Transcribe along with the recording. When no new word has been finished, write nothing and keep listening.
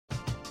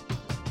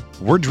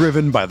We're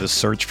driven by the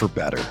search for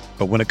better.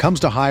 But when it comes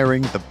to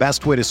hiring, the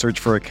best way to search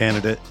for a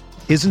candidate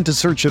isn't to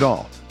search at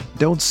all.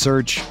 Don't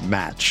search,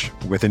 match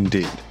with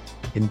Indeed.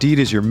 Indeed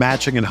is your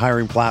matching and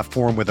hiring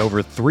platform with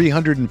over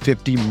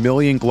 350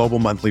 million global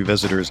monthly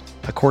visitors,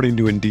 according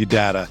to Indeed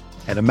data,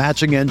 and a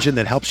matching engine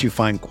that helps you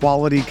find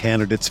quality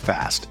candidates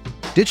fast.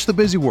 Ditch the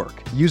busy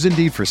work. Use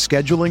Indeed for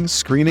scheduling,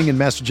 screening, and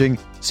messaging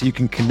so you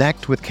can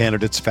connect with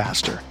candidates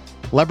faster.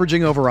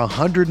 Leveraging over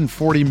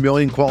 140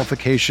 million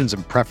qualifications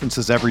and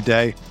preferences every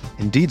day,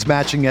 Indeed's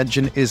matching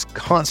engine is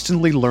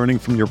constantly learning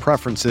from your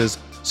preferences,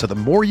 so the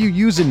more you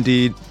use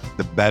Indeed,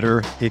 the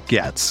better it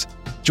gets.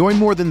 Join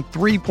more than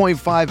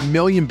 3.5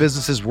 million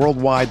businesses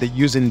worldwide that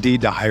use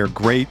Indeed to hire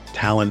great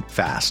talent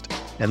fast.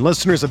 And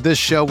listeners of this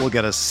show will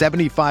get a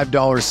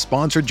 $75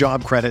 sponsored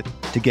job credit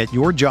to get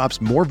your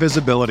jobs more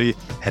visibility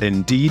at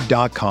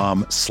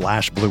Indeed.com/Blue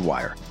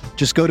Wire.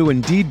 Just go to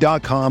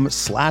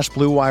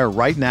Indeed.com/Blue Wire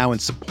right now and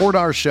support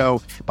our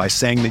show by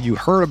saying that you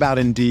heard about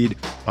Indeed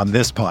on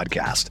this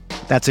podcast.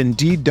 That's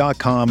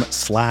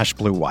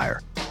Indeed.com/Blue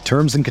Wire.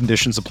 Terms and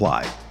conditions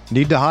apply.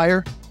 Need to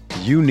hire?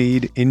 You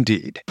need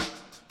Indeed.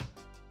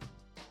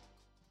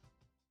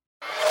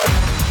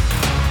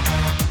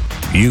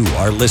 You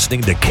are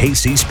listening to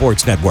KC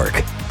Sports Network,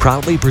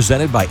 proudly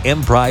presented by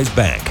Emprise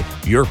Bank,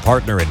 your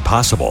partner in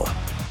possible.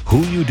 Who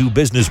you do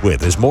business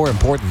with is more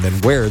important than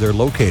where they're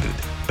located.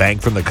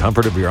 Bank from the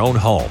comfort of your own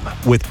home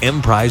with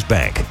Emprise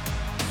Bank.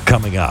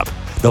 Coming up,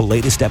 the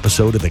latest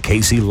episode of the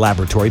KC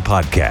Laboratory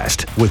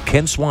Podcast with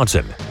Ken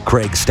Swanson,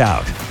 Craig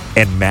Stout,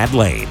 and Matt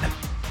Lane.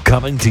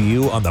 Coming to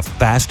you on the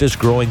fastest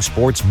growing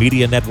sports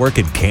media network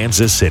in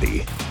Kansas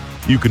City.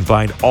 You can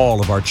find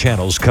all of our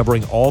channels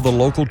covering all the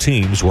local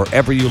teams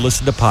wherever you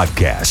listen to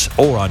podcasts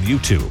or on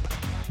YouTube.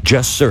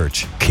 Just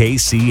search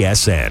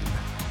KCSN.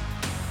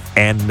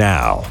 And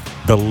now,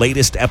 the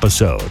latest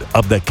episode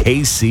of the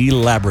KC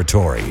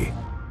Laboratory.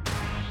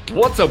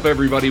 What's up,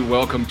 everybody?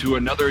 Welcome to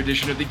another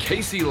edition of the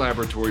KC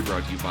Laboratory,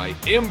 brought to you by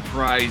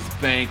Emprise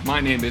Bank. My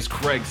name is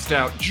Craig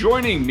Stout.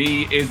 Joining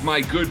me is my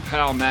good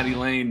pal, Matty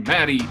Lane.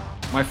 Matty,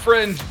 my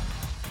friend,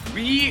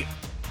 we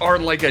are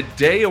like a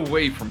day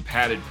away from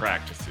padded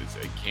practices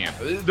at camp.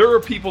 There are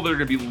people that are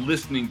going to be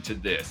listening to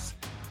this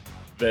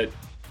that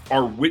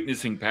are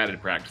witnessing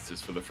padded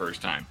practices for the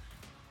first time.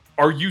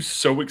 Are you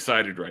so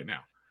excited right now?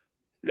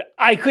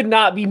 I could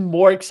not be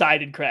more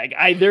excited, Craig.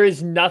 There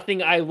is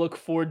nothing I look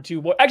forward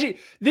to more. Actually,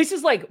 this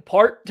is like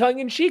part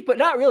tongue-in-cheek, but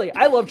not really.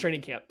 I love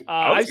training camp.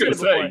 I was going to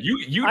say,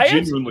 you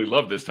genuinely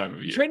love this time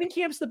of year. Training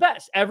camp's the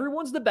best.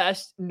 Everyone's the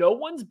best. No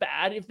one's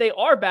bad. If they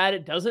are bad,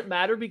 it doesn't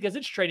matter because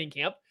it's training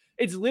camp.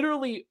 It's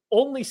literally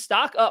only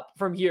stock up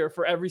from here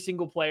for every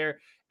single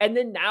player. And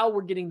then now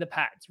we're getting the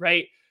pads,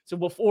 right? So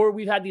before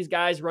we've had these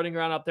guys running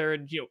around out there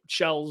in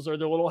shells or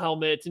their little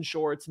helmets and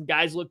shorts, and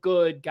guys look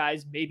good,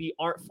 guys maybe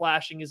aren't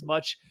flashing as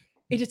much.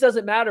 It just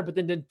doesn't matter. But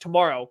then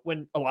tomorrow,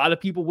 when a lot of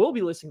people will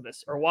be listening to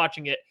this or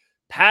watching it,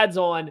 pads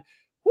on,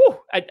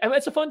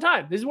 it's a fun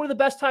time. This is one of the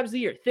best times of the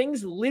year.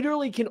 Things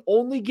literally can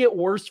only get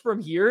worse from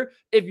here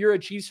if you're a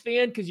Chiefs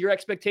fan because your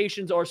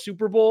expectations are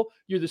Super Bowl.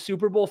 You're the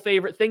Super Bowl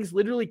favorite. Things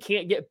literally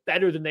can't get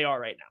better than they are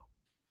right now.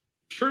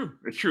 True.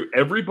 It's true.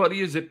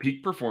 Everybody is at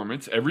peak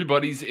performance.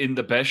 Everybody's in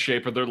the best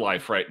shape of their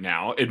life right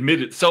now.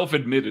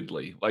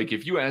 Self-admittedly. Like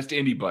if you asked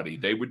anybody,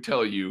 they would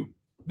tell you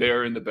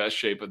they're in the best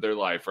shape of their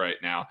life right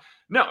now.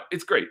 No,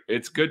 it's great.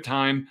 It's a good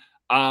time.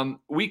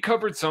 We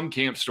covered some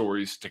camp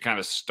stories to kind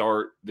of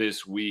start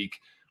this week,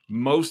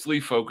 mostly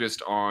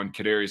focused on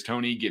Kadarius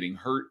Toney getting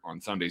hurt on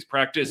Sunday's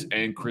practice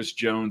and Chris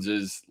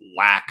Jones's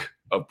lack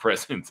of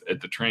presence at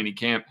the training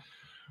camp.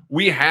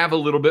 We have a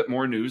little bit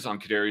more news on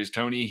Kadarius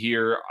Toney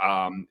here.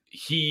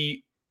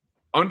 He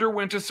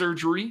underwent a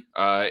surgery.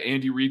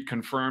 Andy Reid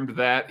confirmed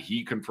that.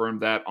 He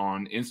confirmed that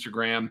on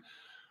Instagram.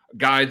 A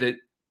guy that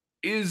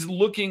is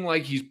looking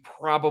like he's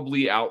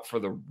probably out for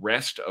the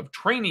rest of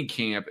training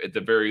camp at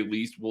the very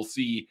least. We'll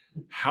see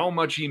how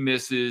much he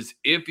misses,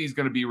 if he's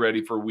going to be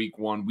ready for week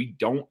one. We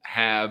don't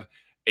have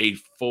a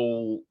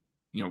full,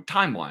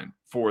 timeline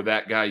for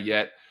that guy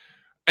yet.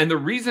 And the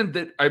reason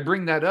that I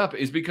bring that up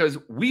is because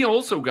we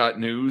also got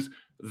news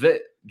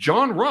that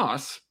John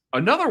Ross,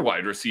 another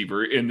wide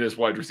receiver in this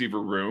wide receiver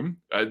room,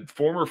 a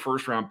former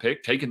first-round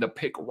pick, taking the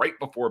pick right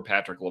before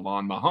Patrick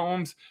Lavon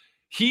Mahomes,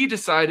 he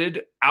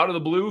decided out of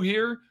the blue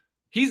here,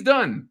 he's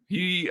done.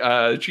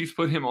 Chiefs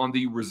put him on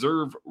the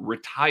reserve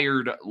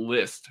retired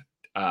list,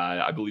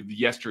 I believe,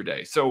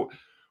 yesterday. So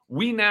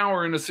we now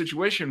are in a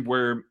situation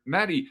where,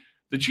 Matty,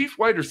 the Chiefs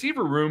wide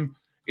receiver room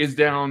is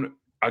down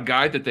a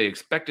guy that they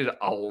expected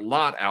a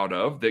lot out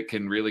of that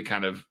can really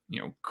kind of,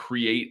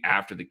 create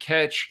after the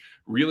catch,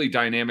 really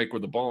dynamic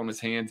with the ball in his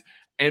hands.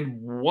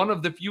 And one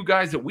of the few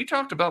guys that we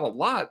talked about a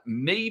lot,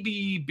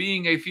 maybe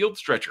being a field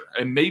stretcher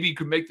and maybe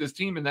could make this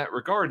team in that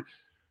regard.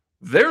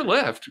 They're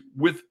left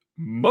with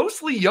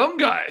mostly young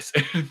guys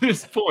at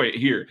this point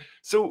here.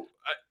 So,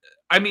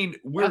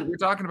 we're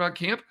talking about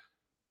camp.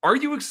 Are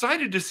you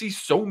excited to see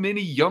so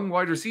many young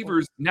wide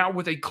receivers now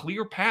with a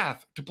clear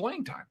path to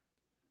playing time?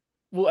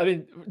 Well,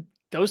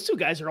 those two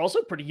guys are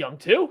also pretty young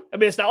too. I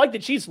mean, it's not like the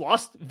Chiefs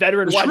lost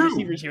veteran It's wide true.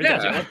 receivers here. Yeah.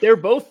 Like, they're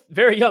both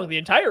very young. The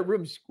entire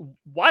room's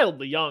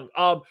wildly young.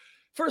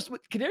 First,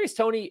 with Kadarius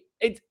Toney,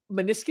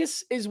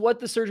 meniscus is what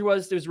the surgery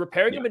was. There's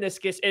repairing a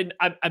meniscus, and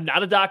I'm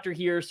not a doctor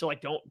here, so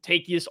like don't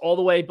take this all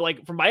the way. But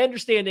like from my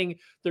understanding,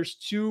 there's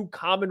two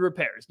common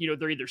repairs.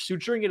 They're either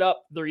suturing it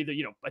up, they're either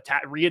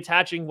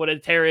reattaching what a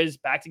tear is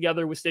back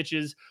together with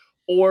stitches,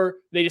 or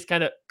they just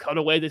kind of cut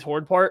away the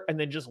torn part and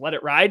then just let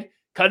it ride.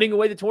 Cutting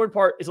away the torn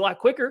part is a lot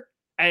quicker,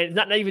 and it's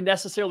not even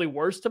necessarily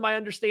worse to my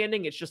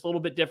understanding. It's just a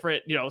little bit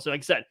different, So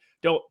like I said,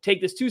 don't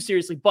take this too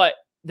seriously, but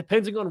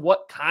depending on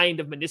what kind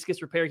of meniscus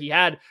repair he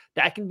had,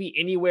 that can be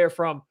anywhere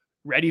from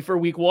ready for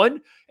week 1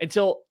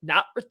 until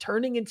not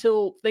returning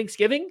until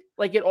Thanksgiving.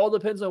 Like it all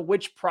depends on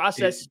which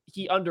process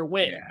he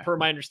underwent, per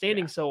my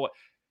understanding. So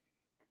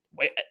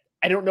wait,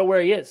 I don't know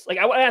where he is. Like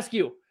I want to ask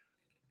you,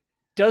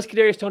 does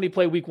Kadarius Toney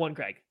play week 1,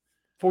 Craig?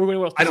 Before we go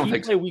anywhere else, I don't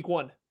think play week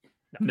 1.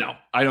 No,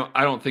 I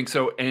don't think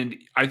so. And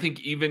I think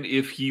even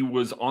if he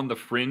was on the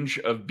fringe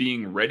of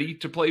being ready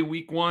to play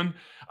week 1,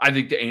 I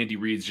think that Andy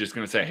Reid's just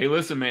going to say, hey,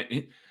 listen,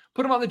 man,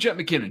 put him on the Jet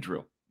McKinnon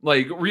drill.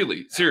 Like,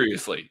 really,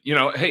 seriously.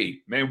 Hey,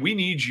 man, we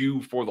need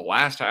you for the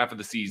last half of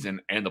the season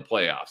and the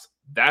playoffs.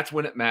 That's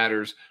when it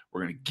matters.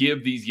 We're going to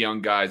give these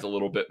young guys a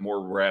little bit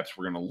more reps.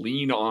 We're going to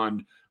lean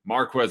on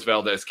Marquez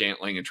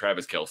Valdez-Scantling and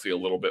Travis Kelce a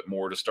little bit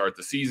more to start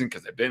the season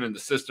because they've been in the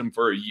system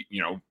for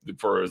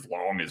as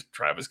long as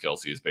Travis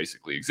Kelce has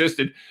basically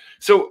existed.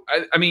 So,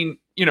 I mean,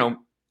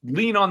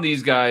 lean on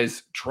these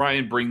guys, try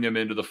and bring them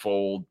into the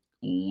fold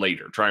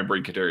later. Try and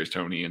bring Kadarius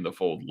Toney in the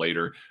fold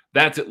later.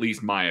 That's at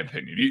least my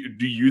opinion.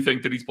 Do you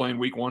think that he's playing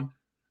week 1?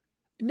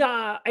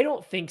 Nah, I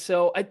don't think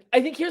so. I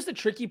think here's the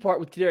tricky part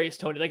with Kadarius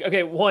Toney. Like,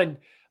 okay, one,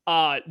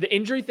 the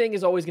injury thing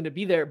is always going to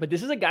be there, but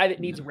this is a guy that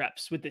needs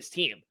reps with this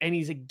team, and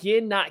he's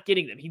again not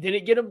getting them. He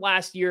didn't get them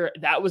last year.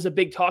 That was a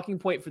big talking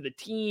point for the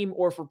team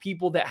or for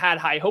people that had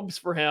high hopes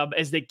for him,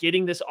 as that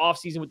getting this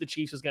offseason with the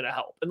Chiefs was going to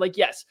help. And like,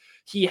 yes,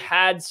 he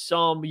had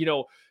some,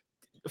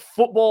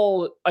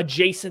 football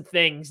adjacent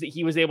things that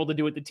he was able to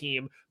do with the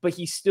team, but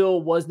he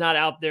still was not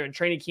out there in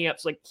training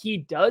camps. Like, he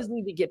does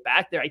need to get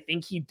back there. I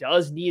think he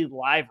does need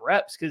live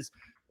reps, because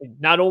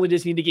not only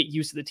does he need to get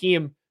used to the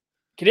team,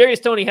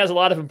 Kadarius Toney has a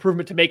lot of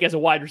improvement to make as a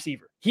wide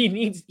receiver. He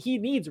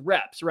needs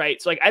reps,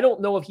 right? So like, I don't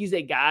know if he's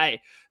a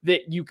guy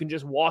that you can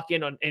just walk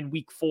in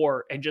week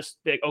 4 and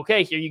just be like,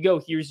 okay, here you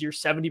go. Here's your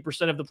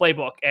 70% of the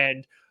playbook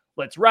and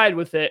let's ride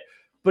with it.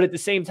 But at the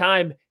same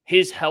time,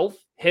 his health,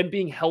 him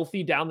being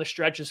healthy down the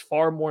stretch, is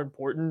far more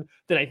important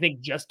than I think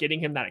just getting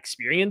him that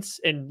experience.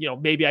 And,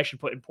 maybe I should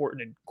put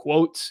important in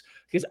quotes,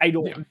 because I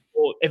don't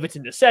know if it's a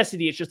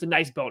necessity. It's just a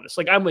nice bonus.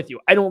 Like, I'm with you.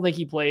 I don't think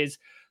he plays.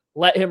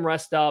 Let him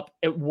rest up.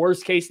 At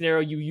worst case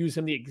scenario, you use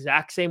him the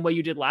exact same way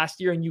you did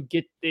last year, and you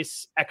get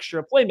this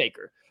extra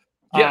playmaker.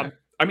 Yeah.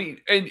 I mean,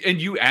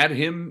 and you add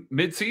him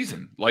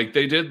mid-season like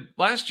they did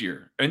last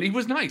year, and he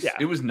was nice. Yeah.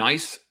 It was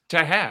nice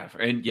to have.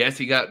 And yes,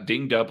 he got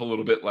dinged up a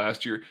little bit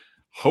last year.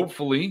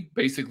 Hopefully,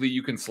 basically,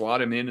 you can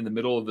slot him in the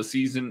middle of the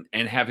season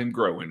and have him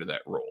grow into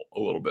that role a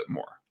little bit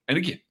more. And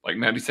again, like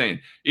Maddie's saying,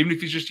 even if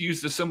he's just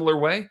used a similar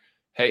way,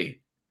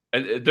 hey,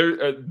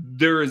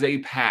 there is a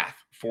path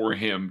for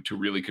him to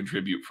really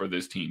contribute for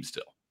this team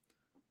still.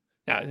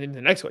 Now, in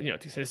the next one,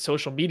 his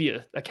social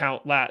media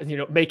account,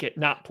 make it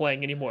not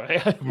playing anymore.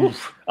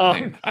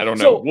 Man, I don't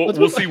know.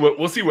 We'll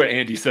see what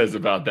Andy says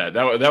about that.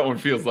 That one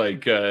feels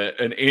like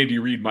an Andy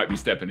Reid might be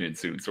stepping in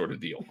soon sort of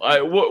deal.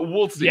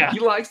 We'll see. Yeah. He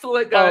likes to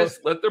let guys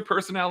let their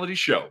personality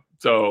show.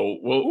 So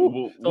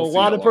we'll a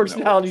lot of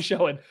personality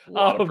showing. A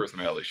lot of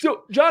personality showing.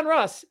 So John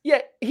Ross,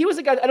 he was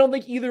a guy I don't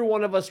think either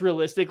one of us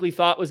realistically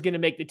thought was going to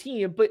make the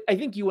team, but I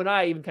think you and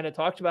I even kind of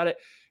talked about it.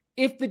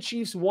 If the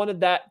Chiefs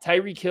wanted that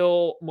Tyreek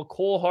Hill,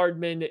 McCole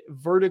Hardman,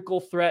 vertical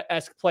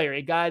threat-esque player,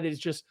 a guy that is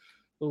just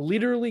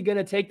literally going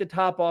to take the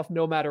top off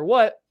no matter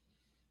what,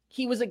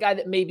 he was a guy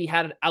that maybe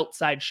had an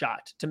outside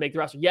shot to make the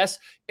roster. Yes,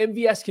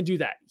 MVS can do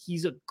that.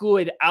 He's a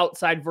good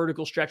outside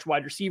vertical stretch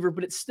wide receiver,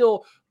 but it's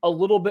still a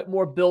little bit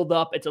more build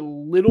up. It's a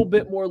little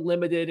bit more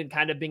limited in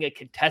kind of being a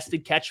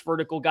contested catch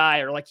vertical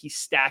guy, or like he's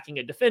stacking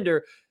a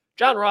defender.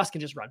 John Ross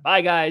can just run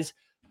by guys.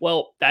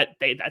 Well,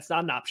 that's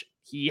not an option.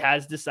 He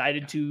has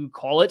decided to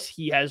call it.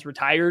 He has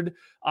retired.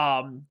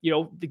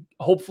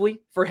 Hopefully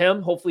for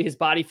him, hopefully his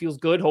body feels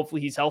good.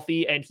 Hopefully he's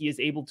healthy and he is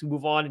able to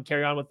move on and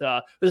carry on with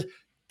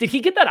did he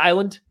get that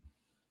island?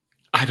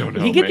 I don't know.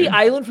 Did he get the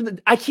island from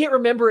I can't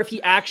remember if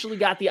he actually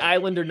got the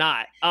island or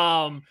not.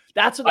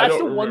 That's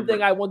the one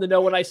thing I wanted to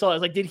know when I saw it. I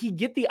was like, did he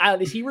get the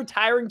island? Is he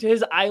retiring to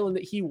his island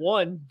that he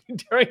won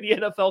during the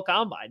NFL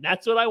Combine?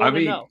 That's what I want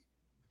to know.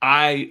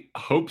 I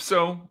hope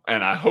so.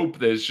 And I hope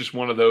that it's just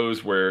one of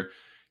those where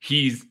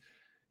he's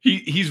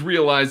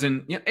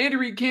realizing, Andy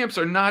Reid camps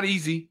are not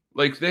easy.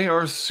 Like, they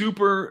are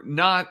super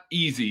not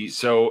easy.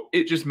 So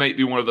it just might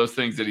be one of those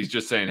things that he's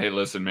just saying, hey,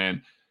 listen,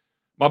 man,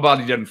 my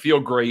body doesn't feel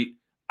great.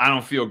 I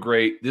don't feel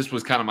great. This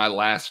was kind of my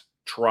last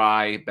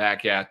try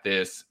back at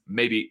this.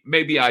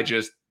 Maybe I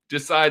just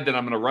decide that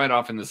I'm going to ride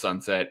off in the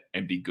sunset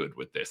and be good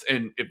with this.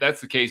 And if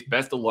that's the case,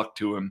 best of luck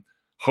to him.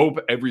 Hope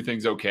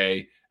everything's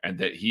okay. and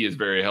that he is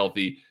very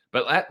healthy.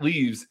 But that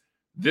leaves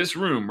this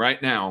room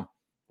right now.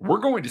 We're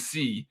going to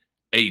see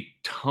a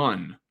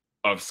ton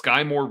of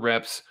Sky Moore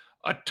reps,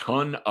 a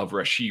ton of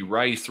Rashee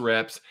Rice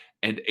reps,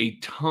 and a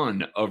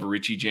ton of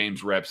Richie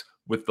James reps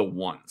with the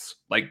ones.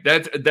 Like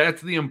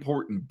that's the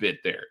important bit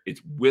there.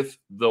 It's with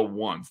the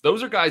ones.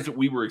 Those are guys that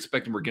we were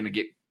expecting were going to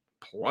get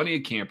plenty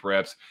of camp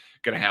reps,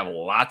 going to have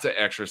lots of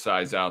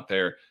exercise out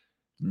there.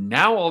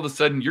 Now all of a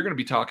sudden you're going to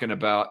be talking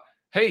about,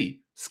 hey,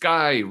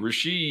 Sky,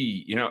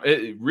 Rashee,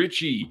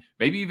 Richie,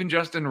 maybe even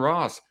Justin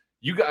Ross.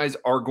 You guys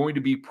are going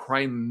to be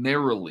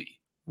primarily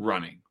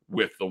running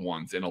with the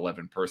ones in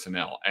 11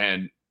 personnel.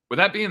 And with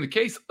that being the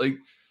case, like,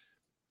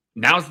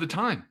 now's the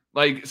time.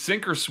 Like,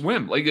 sink or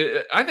swim. Like,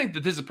 I think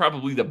that this is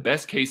probably the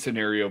best case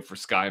scenario for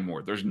Sky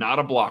Moore. There's not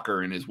a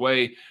blocker in his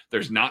way.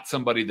 There's not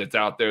somebody that's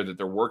out there that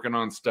they're working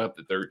on stuff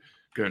that they're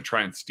going to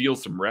try and steal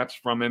some reps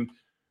from him.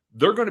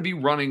 They're going to be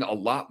running a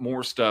lot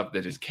more stuff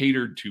that is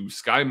catered to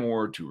Sky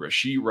Moore, to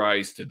Rashee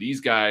Rice, to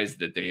these guys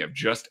that they have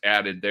just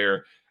added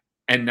there.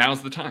 And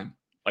now's the time.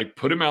 Like,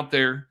 put him out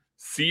there,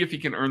 see if he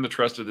can earn the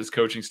trust of this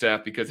coaching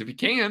staff, because if he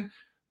can,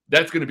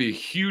 that's going to be a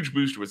huge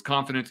boost to his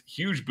confidence,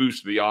 huge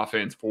boost to the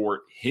offense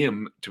for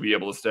him to be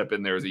able to step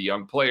in there as a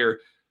young player.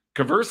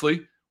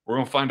 Conversely, we're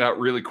going to find out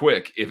really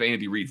quick if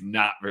Andy Reid's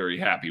not very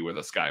happy with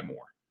a Sky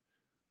Moore.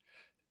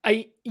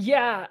 I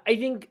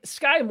think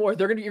Sky Moore,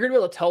 you're gonna be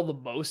able to tell the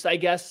most, I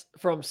guess,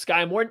 from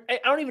Sky Moore. I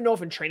don't even know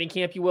if in training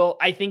camp you will.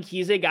 I think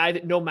he's a guy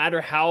that no matter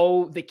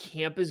how the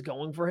camp is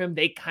going for him,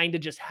 they kind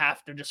of just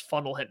have to just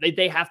funnel him.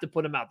 They have to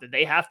put him out there.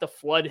 They have to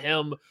flood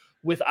him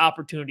with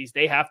opportunities.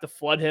 They have to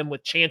flood him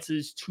with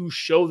chances to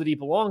show that he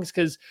belongs.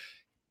 Because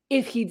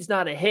if he's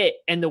not a hit,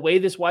 and the way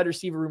this wide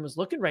receiver room is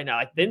looking right now,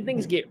 like, then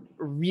things get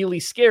really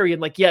scary.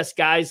 And like, yes,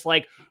 guys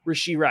like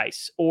Rashee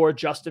Rice or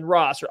Justin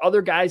Ross or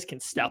other guys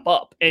can step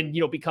up and,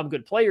 become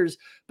good players,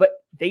 but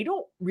they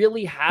don't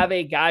really have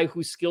a guy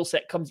whose skill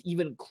set comes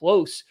even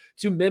close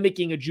to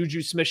mimicking a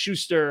Juju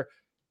Smith-Schuster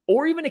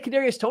or even a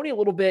Kadarius Toney a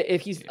little bit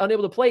if he's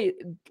unable to play,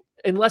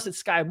 unless it's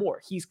Sky Moore.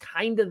 He's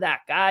kind of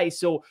that guy.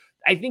 So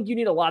I think you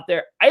need a lot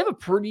there. I have a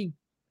pretty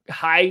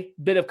high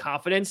bit of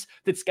confidence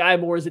that Sky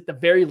Moore is at the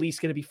very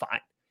least going to be fine.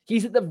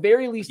 He's at the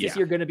very least this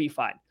year going to be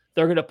fine.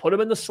 They're going to put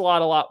him in the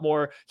slot a lot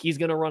more. He's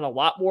going to run a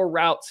lot more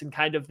routes in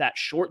kind of that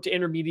short to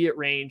intermediate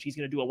range. He's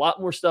going to do a lot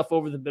more stuff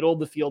over the middle of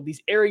the field.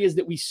 These areas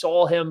that we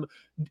saw him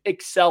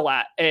excel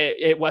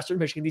at Western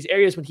Michigan, these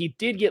areas when he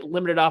did get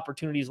limited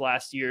opportunities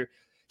last year,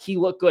 he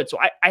looked good. So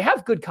I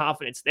have good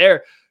confidence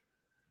there.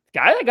 The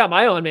guy that got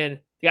my own, man,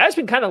 the guy's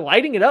been kind of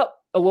lighting it up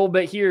a little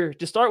bit here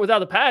to start without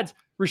the pads.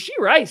 Rashee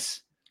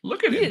Rice.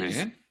 Look at him,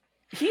 man.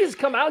 He has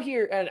come out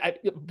here and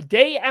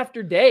day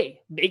after day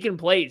making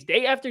plays.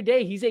 Day after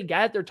day, he's a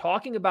guy that they're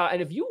talking about.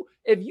 And if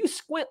you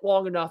squint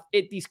long enough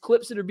at these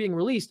clips that are being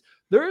released,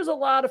 there's a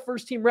lot of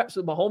first-team reps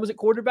with Mahomes at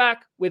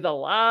quarterback, with a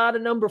lot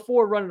of number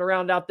 4 running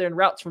around out there in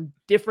routes from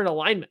different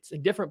alignments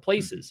and different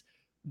places.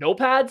 No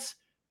pads.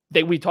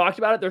 We talked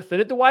about it. They're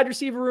thin at the wide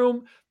receiver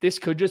room. This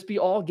could just be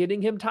all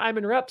getting him time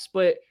and reps.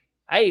 But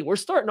hey, we're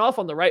starting off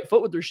on the right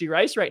foot with Rashee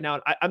Rice right now.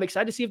 And I'm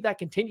excited to see if that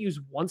continues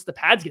once the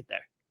pads get there.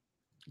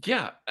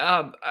 Yeah.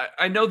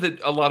 I know that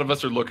a lot of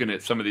us are looking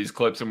at some of these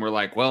clips and we're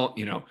like, well,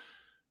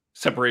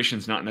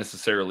 separation's not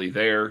necessarily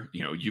there.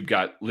 You've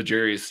got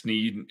L'Jarius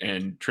Sneed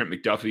and Trent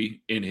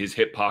McDuffie in his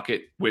hip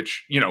pocket,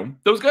 which,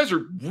 those guys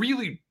are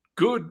really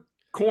good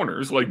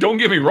corners. Like, don't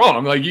get me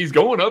wrong. Like, he's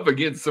going up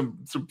against some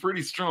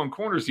pretty strong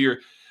corners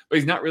here, but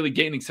he's not really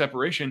gaining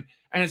separation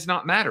and it's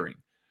not mattering.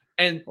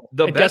 And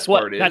best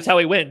part is that's how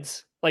he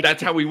wins. Like,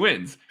 that's how he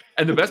wins.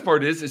 And the best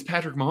part is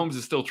Patrick Mahomes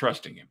is still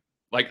trusting him.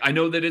 Like, I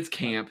know that it's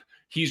camp.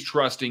 He's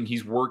trusting,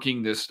 he's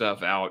working this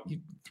stuff out. You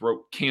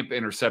throw camp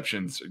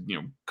interceptions,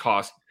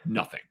 cost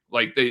nothing.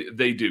 Like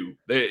they do.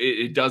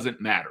 It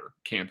doesn't matter.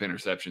 Camp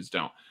interceptions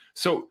don't.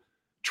 So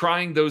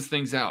trying those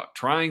things out,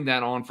 trying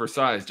that on for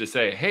size to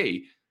say,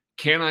 hey,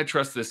 can I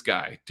trust this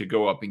guy to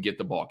go up and get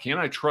the ball? Can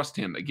I trust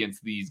him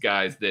against these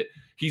guys that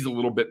he's a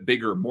little bit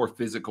bigger, more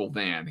physical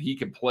than? He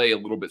can play a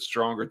little bit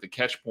stronger at the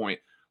catch point.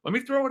 Let me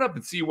throw it up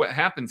and see what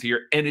happens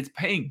here. And it's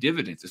paying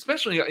dividends,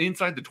 especially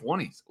inside the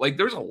 20s. Like,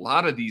 there's a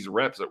lot of these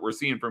reps that we're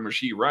seeing from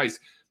Rashee Rice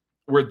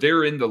where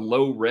they're in the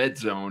low red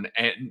zone.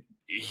 And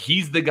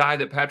he's the guy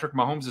that Patrick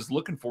Mahomes is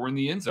looking for in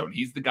the end zone.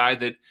 He's the guy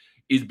that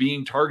is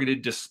being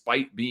targeted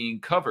despite being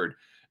covered.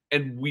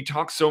 And we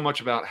talk so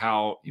much about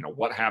how,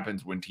 what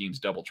happens when teams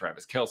double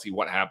Travis Kelce,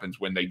 what happens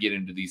when they get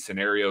into these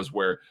scenarios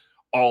where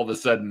all of a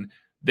sudden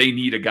they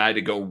need a guy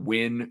to go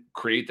win,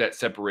 create that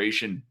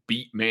separation,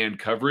 beat man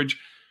coverage.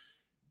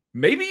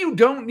 Maybe you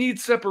don't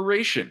need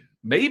separation.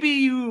 Maybe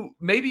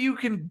you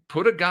can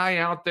put a guy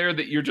out there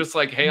that you're just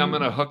like, hey, I'm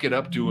going to hook it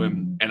up to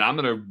him and I'm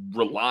going to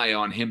rely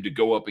on him to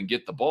go up and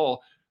get the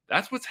ball.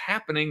 That's what's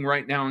happening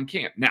right now in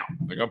camp. Now,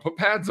 they're going to put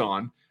pads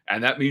on,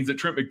 and that means that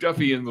Trent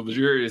McDuffie and the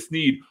L'Jarius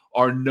Sneed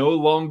are no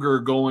longer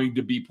going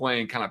to be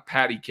playing kind of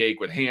patty cake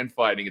with hand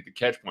fighting at the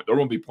catch point. They're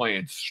going to be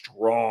playing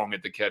strong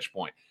at the catch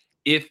point.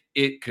 If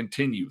it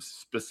continues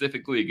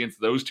specifically against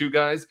those two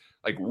guys,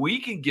 like, we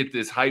can get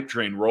this hype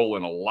train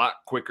rolling a lot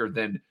quicker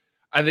than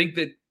I think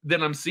that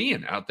than I'm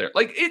seeing out there.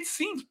 Like, it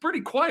seems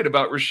pretty quiet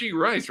about Rashee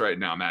Rice right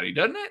now, Maddie,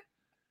 doesn't it?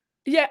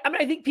 Yeah, I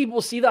mean, I think people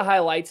see the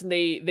highlights and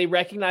they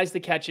recognize the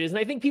catches, and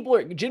I think people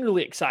are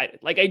generally excited.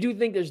 Like, I do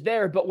think there's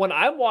there, but when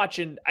I'm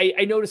watching,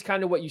 I notice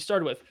kind of what you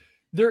started with.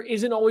 There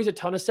isn't always a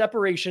ton of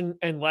separation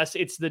unless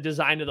it's the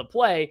design of the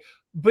play,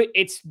 but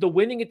it's the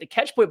winning at the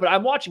catch point. But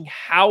I'm watching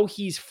how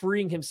he's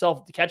freeing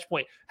himself at the catch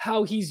point,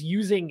 how he's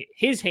using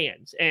his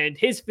hands and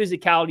his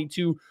physicality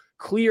to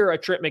clear a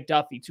Trent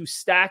McDuffie, to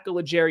stack a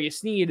L'Jarius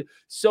Sneed,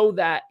 so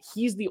that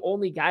he's the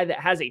only guy that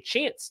has a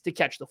chance to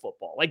catch the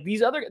football. Like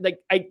these other,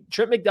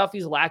 Trent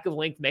McDuffie's lack of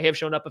length may have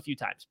shown up a few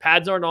times.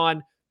 Pads aren't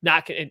on,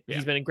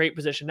 he's been in great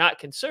position, not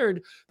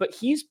concerned, but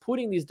he's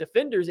putting these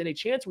defenders in a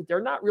chance where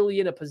they're not really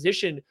in a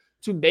position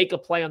to make a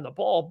play on the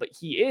ball, but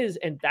he is.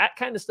 And that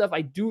kind of stuff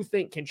I do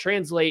think can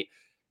translate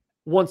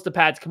once the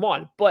pads come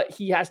on, but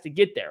he has to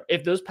get there.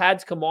 If those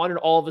pads come on and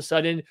all of a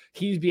sudden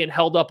he's being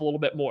held up a little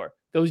bit more,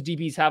 those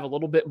DBs have a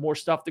little bit more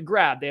stuff to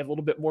grab. They have a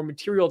little bit more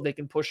material they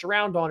can push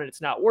around on and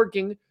it's not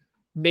working.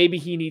 Maybe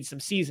he needs some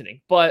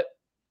seasoning, but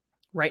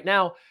right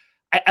now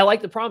I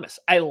like the promise.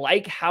 I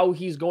like how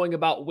he's going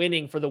about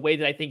winning for the way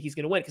that I think he's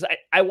going to win. Cause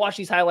I watch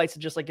these highlights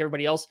and just like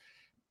everybody else,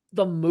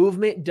 the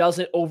movement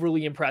doesn't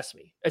overly impress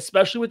me,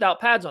 especially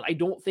without pads on. I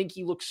don't think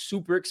he looks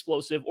super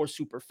explosive or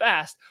super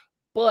fast,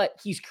 but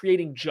he's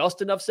creating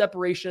just enough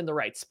separation in the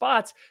right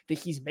spots that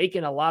he's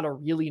making a lot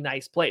of really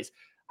nice plays.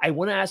 I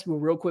want to ask you a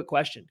real quick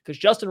question because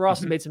Justin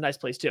Ross has made some nice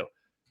plays too.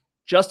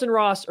 Justin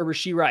Ross or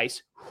Rashee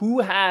Rice, who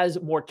has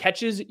more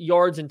catches,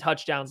 yards, and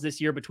touchdowns this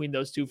year between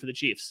those two for the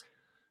Chiefs?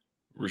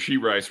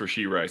 Rashee Rice,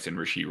 and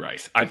Rashee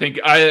Rice. I think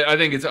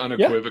it's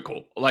unequivocal.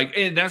 Yeah. Like,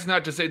 and that's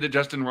not to say that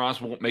Justin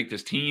Ross won't make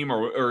this team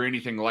or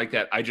anything like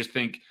that. I just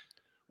think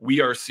we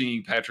are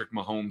seeing Patrick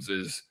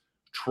Mahomes's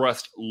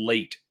trust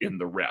late in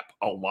the rep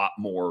a lot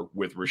more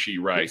with Rashee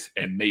Rice,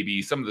 and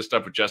maybe some of the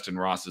stuff with Justin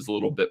Ross is a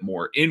little bit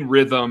more in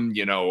rhythm,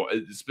 a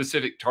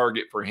specific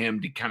target for him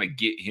to kind of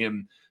get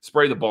him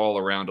spray the ball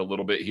around a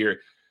little bit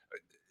here.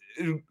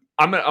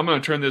 I'm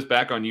going to turn this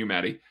back on you,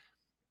 Maddie.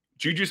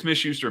 Juju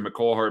Smith-Schuster and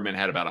McCole Hardman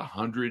had about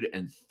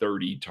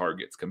 130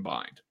 targets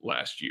combined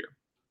last year.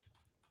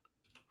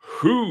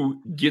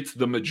 Who gets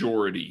the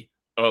majority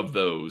of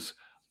those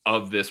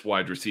of this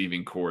wide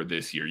receiving core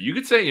this year? You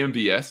could say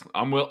MVS.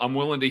 I'm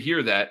willing to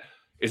hear that.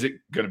 Is it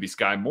going to be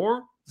Sky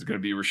Moore? Is it going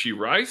to be Rashee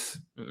Rice?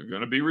 Is it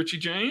going to be Richie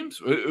James?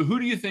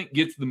 Who do you think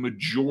gets the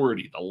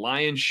majority, the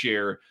lion's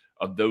share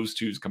of those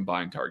two's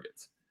combined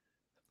targets?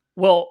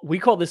 Well, we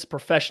call this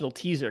professional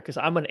teaser because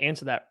I'm going to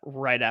answer that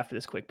right after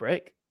this quick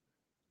break.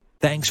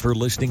 Thanks for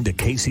listening to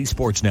KC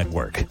Sports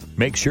Network.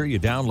 Make sure you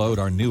download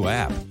our new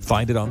app.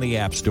 Find it on the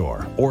App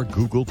Store or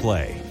Google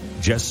Play.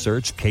 Just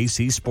search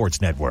KC Sports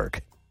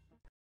Network.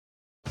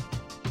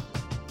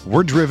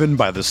 We're driven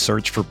by the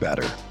search for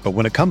better. But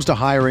when it comes to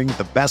hiring,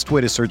 the best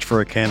way to search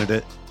for a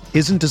candidate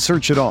isn't to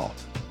search at all.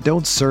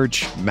 Don't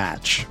search,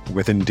 match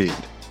with Indeed.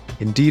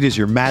 Indeed is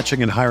your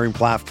matching and hiring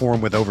platform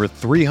with over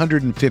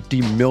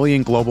 350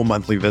 million global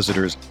monthly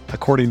visitors,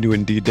 according to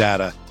Indeed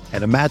data,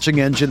 and a matching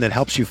engine that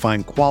helps you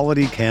find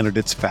quality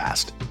candidates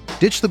fast.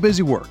 Ditch the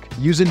busy work.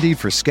 Use Indeed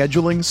for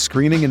scheduling,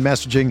 screening, and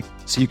messaging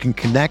so you can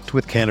connect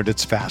with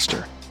candidates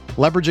faster.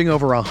 Leveraging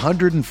over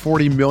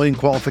 140 million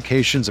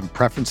qualifications and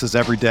preferences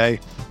every day,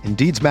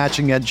 Indeed's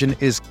matching engine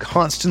is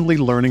constantly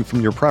learning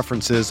from your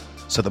preferences,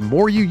 so the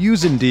more you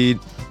use Indeed,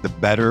 the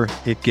better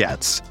it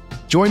gets.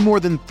 Join more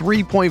than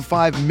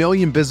 3.5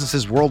 million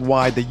businesses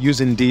worldwide that use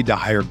Indeed to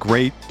hire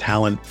great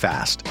talent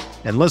fast.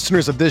 And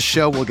listeners of this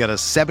show will get a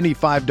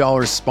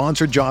 $75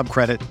 sponsored job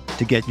credit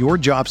to get your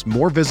jobs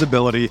more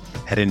visibility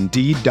at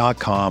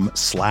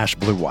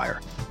Indeed.com/Blue Wire.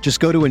 Just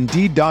go to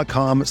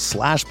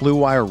Indeed.com/Blue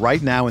Wire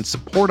right now and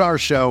support our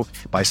show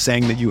by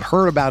saying that you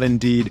heard about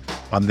Indeed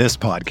on this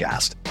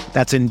podcast.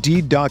 That's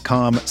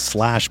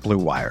Indeed.com/Blue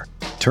Wire.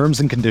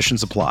 Terms and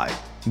conditions apply.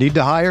 Need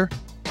to hire?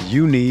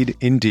 You need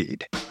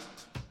Indeed.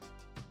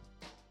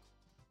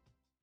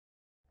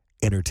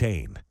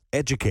 Entertain,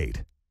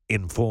 educate,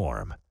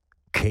 inform.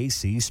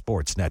 KC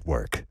Sports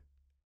Network.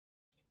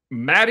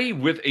 Maddie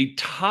with a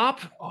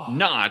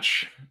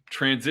top-notch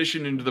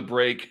transition into the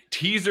break,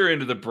 teaser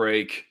into the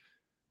break.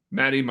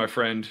 Maddie, my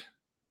friend,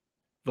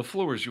 the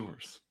floor is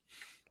yours.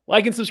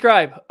 Like and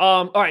subscribe.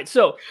 All right,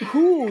 so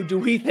who do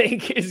we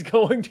think is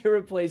going to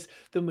replace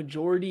the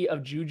majority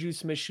of Juju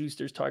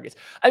Smith-Schuster's targets?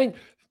 I mean,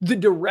 the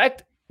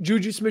direct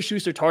Juju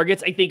Smith-Schuster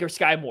targets, I think, are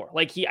Sky Moore.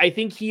 I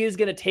think he is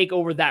going to take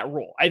over that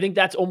role. I think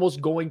that's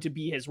almost going to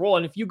be his role.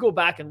 And if you go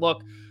back and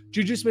look,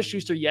 Juju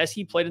Smith-Schuster, yes,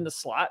 he played in the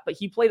slot, but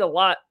he played a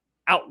lot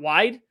out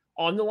wide,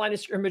 on the line of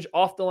scrimmage,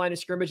 off the line of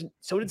scrimmage. And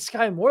so did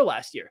Sky Moore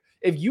last year.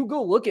 If you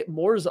go look at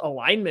Moore's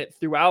alignment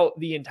throughout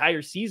the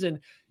entire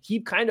season, he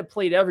kind of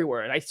played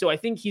everywhere. And I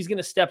think he's going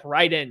to step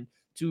right in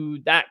to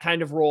that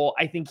kind of role.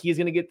 I think he's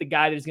going to get the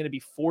guy that is going to be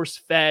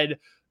force-fed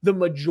the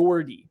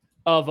majority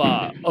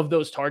of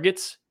those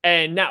targets.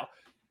 And now,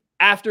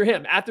 after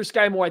him, after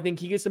Sky Moore, I think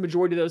he gets the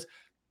majority of those.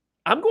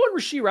 I'm going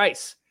Rashee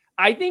Rice.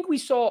 I think we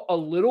saw a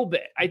little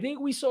bit. I think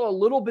we saw a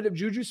little bit of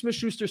Juju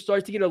Smith-Schuster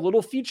start to get a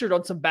little featured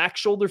on some back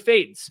shoulder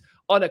fades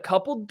on a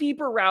couple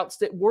deeper routes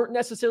that weren't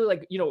necessarily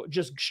like,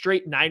 just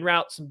straight 9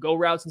 routes, some go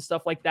routes and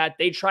stuff like that.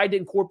 They tried to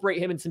incorporate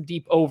him in some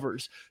deep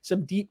overs,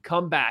 some deep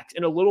comebacks,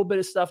 and a little bit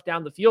of stuff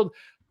down the field.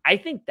 I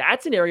think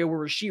that's an area where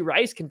Rashee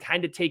Rice can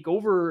kind of take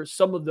over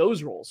some of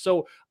those roles.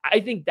 So I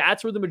think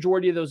that's where the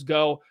majority of those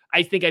go.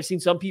 I think I've seen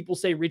some people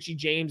say Richie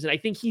James, and I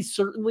think he's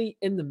certainly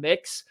in the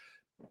mix.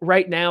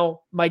 Right now,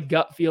 my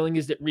gut feeling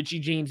is that Richie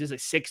James is a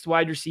 6th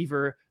wide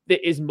receiver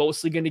that is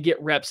mostly going to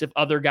get reps if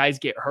other guys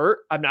get hurt.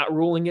 I'm not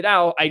ruling it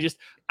out.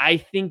 I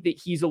think that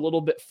he's a little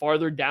bit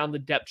farther down the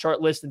depth chart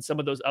list than some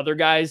of those other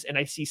guys. And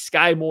I see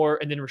Sky Moore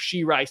and then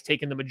Rashee Rice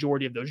taking the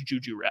majority of those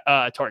Juju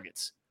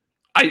targets.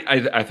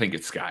 I think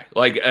it's Sky.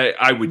 Like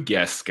I would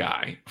guess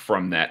Sky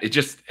from that. It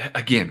just,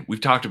 again,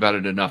 we've talked about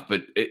it enough,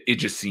 but it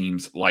just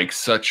seems like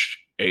such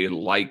a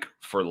like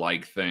for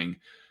like thing.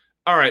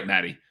 All right,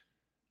 Maddie.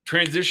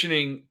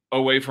 Transitioning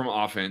away from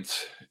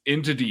offense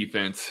into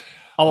defense.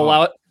 I'll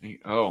allow it.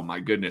 Oh my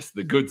goodness.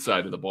 The good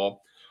side of the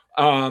ball.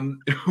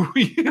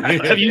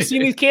 Have you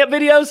seen these camp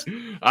videos?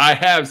 I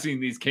have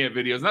seen these camp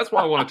videos. And that's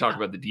why I want to talk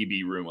about the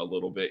DB room a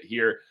little bit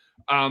here.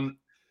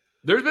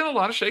 There's been a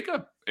lot of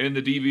shakeup in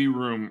the DB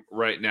room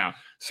right now.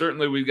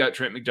 Certainly we've got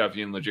Trent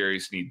McDuffie and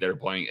L'Jarius Sneed that are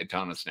playing a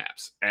ton of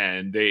snaps,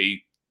 and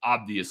they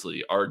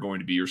obviously are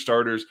going to be your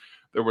starters.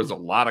 There was a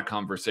lot of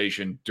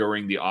conversation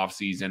during the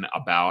offseason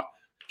about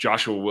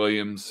Joshua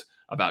Williams,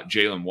 about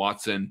Jalen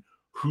Watson,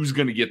 who's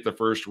going to get the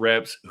first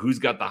reps, who's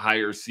got the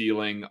higher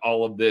ceiling,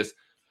 all of this.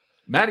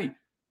 Maddie,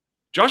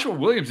 Joshua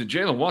Williams and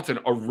Jalen Watson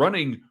are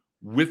running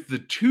with the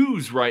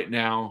 2s right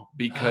now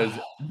because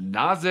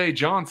Najee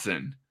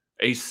Johnson,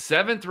 a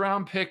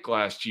 7th-round pick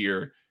last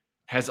year,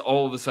 has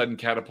all of a sudden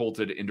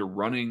catapulted into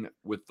running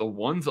with the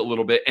 1s a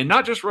little bit, and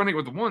not just running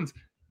with the 1s,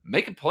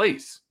 making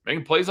plays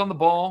on the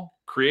ball,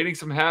 creating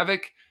some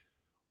havoc.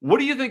 What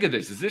do you think of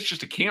this? Is this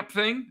just a camp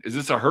thing? Is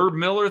this a Herb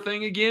Miller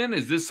thing again?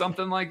 Is this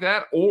something like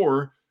that?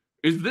 Or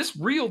is this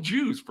real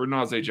juice for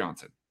Najee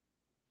Johnson?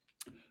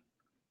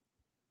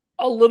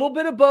 A little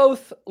bit of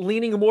both,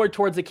 leaning more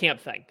towards a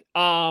camp thing.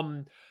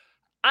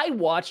 I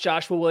watched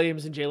Joshua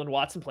Williams and Jalen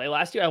Watson play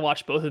last year. I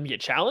watched both of them get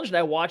challenged, and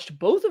I watched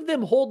both of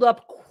them hold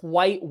up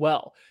quite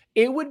well.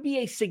 It would be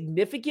a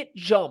significant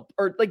jump,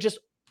 or like just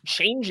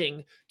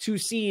changing, to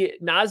see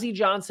Najee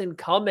Johnson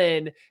come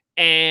in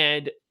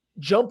and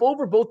jump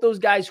over both those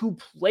guys who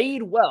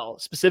played well,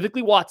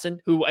 specifically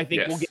Watson, who I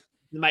think will get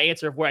my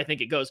answer of where I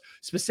think it goes.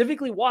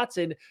 Specifically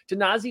Watson, to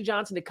Najee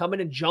Johnson to come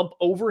in and jump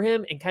over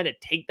him and kind of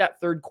take that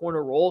third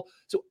corner role.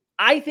 So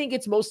I think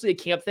it's mostly a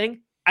camp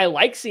thing. I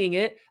like seeing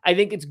it. I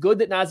think it's good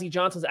that Najee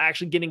Johnson's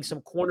actually getting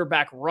some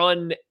cornerback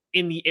run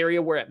in the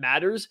area where it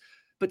matters.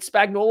 But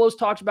Spagnuolo's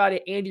talked about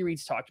it. Andy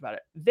Reid's talked about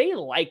it. They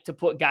like to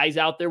put guys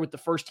out there with the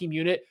first team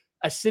unit,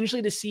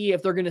 essentially to see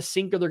if they're going to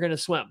sink or they're going to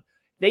swim.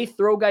 They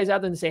throw guys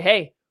out there and say,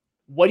 hey,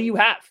 what do you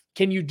have?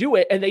 Can you do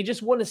it? And they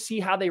just want to see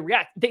how they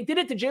react. They did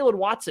it to Jalen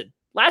Watson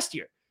last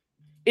year.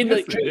 They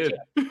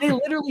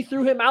literally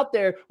threw him out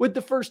there with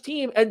the first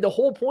team. And the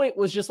whole point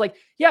was just like,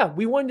 yeah,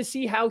 we wanted to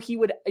see how he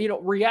would,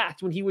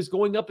 react when he was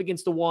going up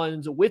against the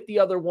 1s with the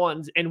other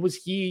 1s. And was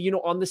he,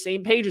 on the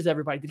same page as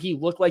everybody? Did he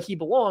look like he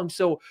belonged?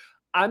 So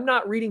I'm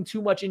not reading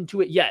too much into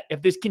it yet.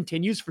 If this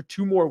continues for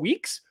 2 more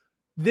weeks,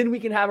 then we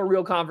can have a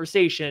real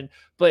conversation.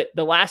 But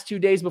the last 2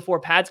 days before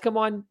pads come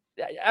on,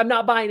 I'm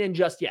not buying in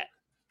just yet.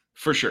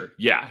 For sure.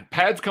 Yeah.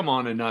 Pads come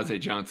on and Najee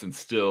Johnson's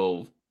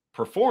still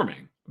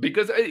performing,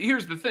 because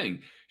here's the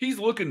thing. He's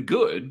looking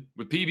good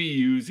with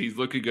PBUs. He's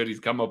looking good. He's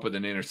come up with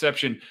an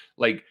interception.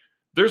 Like,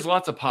 there's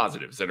lots of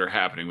positives that are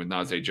happening with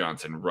Najee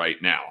Johnson right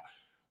now.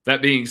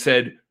 That being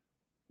said,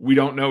 we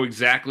don't know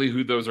exactly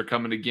who those are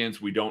coming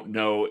against. We don't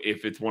know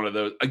if it's one of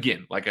those.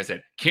 Again, like I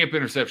said, camp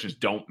interceptions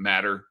don't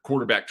matter.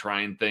 Quarterback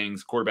trying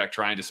things, quarterback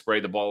trying to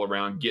spray the ball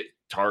around, get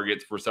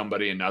targets for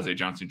somebody, and Najee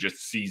Johnson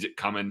just sees it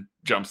coming,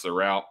 jumps the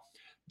route.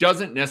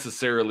 Doesn't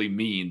necessarily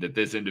mean that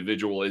this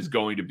individual is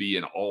going to be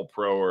an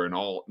all-pro or an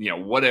all,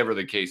 whatever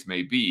the case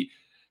may be.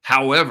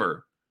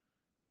 However,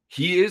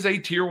 he is a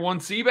tier 1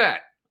 CBAT.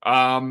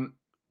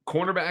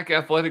 Cornerback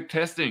athletic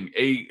testing,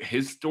 a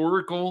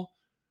historical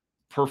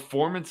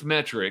performance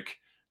metric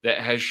that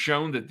has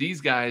shown that these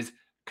guys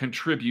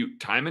contribute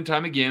time and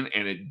time again,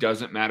 and it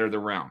doesn't matter the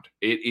round.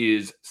 It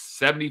is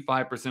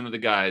 75% of the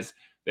guys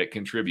that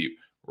contribute.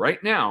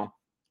 Right now,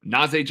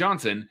 Najee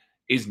Johnson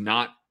is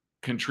not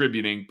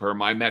contributing per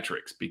my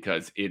metrics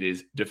because it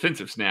is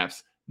defensive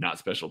snaps, not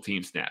special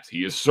team snaps.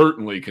 He is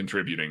certainly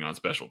contributing on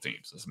special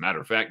teams. As a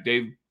matter of fact,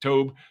 Dave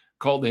Tobe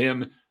called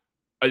him,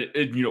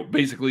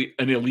 basically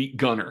an elite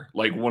gunner,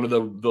 like one of the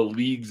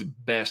league's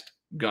best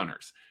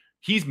gunners.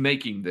 He's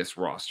making this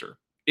roster.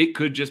 It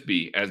could just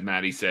be, as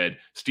Maddie said,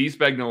 Steve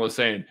Spagnuolo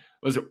saying,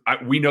 listen,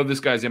 we know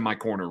this guy's in my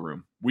corner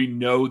room. We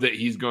know that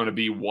he's going to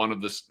be one of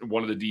the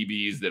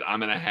DBs that I'm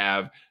going to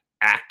have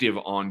active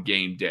on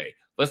game day.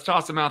 Let's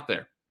toss him out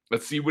there.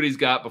 Let's see what he's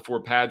got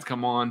before pads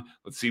come on.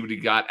 Let's see what he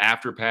got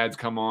after pads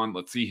come on.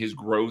 Let's see his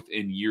growth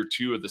in year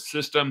 2 of the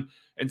system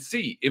and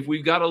see if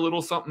we've got a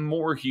little something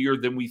more here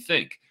than we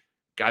think.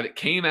 Guy that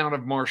came out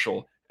of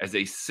Marshall as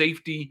a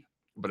safety,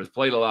 but has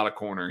played a lot of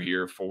corner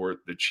here for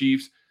the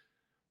Chiefs.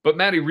 But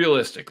Matty,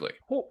 realistically,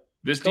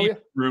 this deep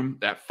room,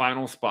 that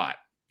final spot,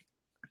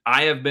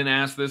 I have been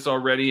asked this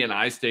already, and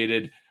I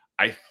stated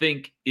I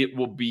think it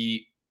will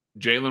be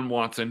Jalen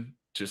Watson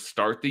to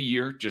start the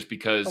year just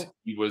because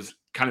he was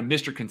kind of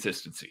Mr.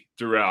 Consistency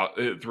throughout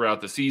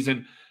the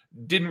season.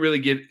 Didn't really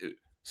get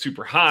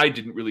super high,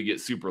 didn't really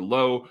get super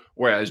low,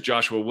 whereas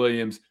Joshua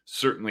Williams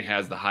certainly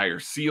has the higher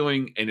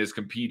ceiling and is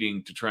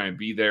competing to try and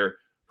be there.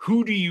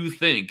 Who do you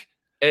think,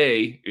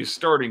 A, is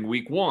starting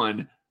week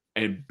 1,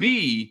 and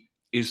B,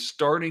 is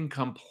starting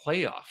come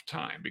playoff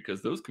time?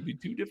 Because those could be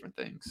two different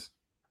things.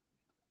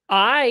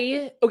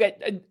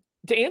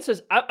 To answer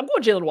this, I'm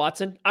going Jalen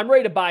Watson. I'm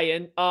ready to buy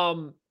in.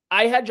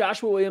 I had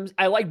Joshua Williams.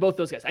 I like both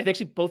those guys. I think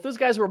actually both those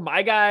guys were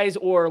my guys,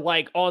 or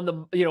like on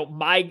the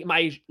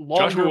my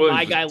longer Joshua Williams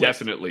my guy was list.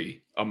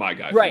 Definitely a my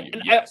guy, right? For you.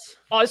 And yes.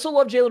 I also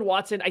love Jalen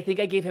Watson. I think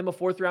I gave him a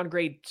 4th round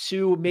grade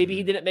 2. Maybe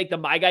he didn't make the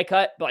my guy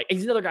cut, but like,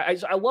 he's another guy.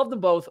 I love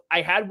them both.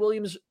 I had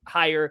Williams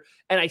higher,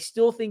 and I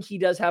still think he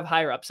does have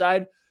higher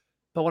upside.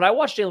 But when I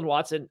watch Jalen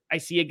Watson, I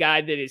see a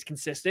guy that is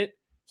consistent.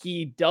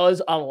 He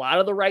does a lot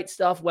of the right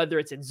stuff, whether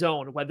it's in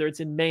zone, whether it's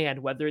in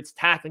man, whether it's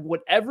tackling,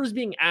 whatever's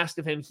being asked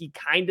of him, he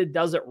kind of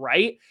does it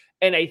right.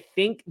 And I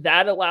think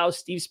that allows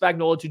Steve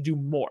Spagnuolo to do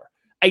more.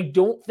 I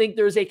don't think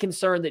there's a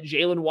concern that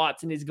Jalen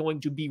Watson is going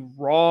to be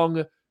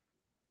wrong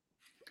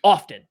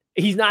often.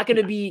 He's not going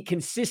to be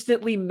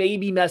consistently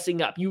maybe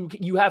messing up.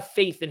 You have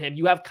faith in him.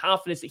 You have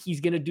confidence that he's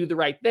going to do the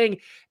right thing.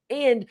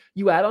 And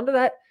you add on to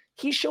that,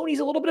 he's shown he's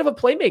a little bit of a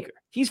playmaker.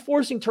 He's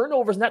forcing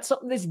turnovers, and that's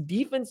something this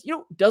defense,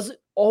 doesn't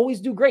always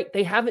do great.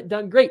 They haven't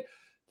done great.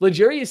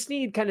 L'Jarius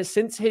Sneed, kind of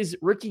since his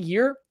rookie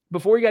year,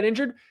 before he got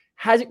injured,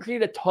 hasn't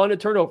created a ton of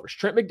turnovers.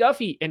 Trent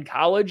McDuffie in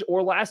college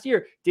or last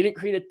year didn't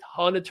create a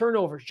ton of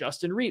turnovers.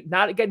 Justin Reed,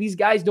 these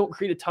guys don't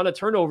create a ton of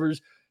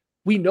turnovers.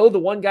 We know the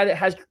one guy that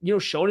has,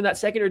 shown in that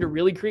secondary to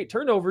really create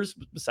turnovers,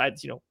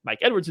 besides, Mike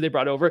Edwards, who they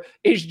brought over,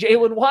 is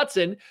Jalen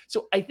Watson.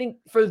 So I think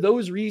for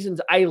those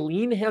reasons, I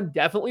lean him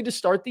definitely to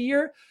start the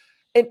year.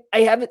 And I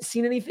haven't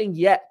seen anything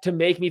yet to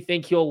make me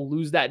think he'll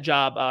lose that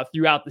job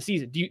throughout the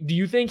season. Do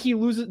you think he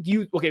loses?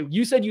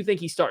 You said you think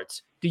he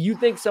starts. Do you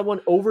think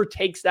someone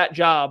overtakes that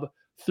job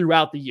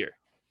throughout the year?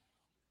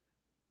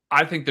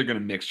 I think they're going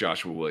to mix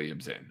Joshua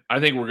Williams in. I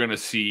think we're going to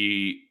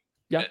see.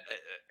 Yeah.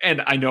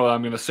 And I know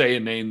I'm going to say a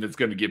name that's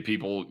going to give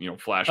people,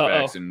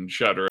 flashbacks and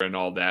shudder and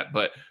all that,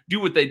 but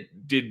do what they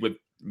did with,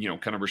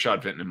 kind of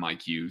Rashad Fenton and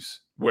Mike Hughes,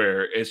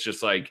 where it's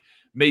just like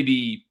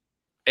maybe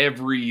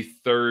every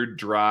third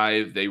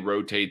drive they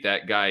rotate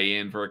that guy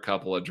in for a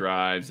couple of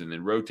drives and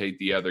then rotate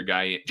the other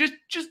guy in.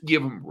 Just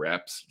give them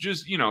reps.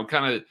 Just,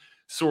 kind of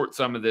sort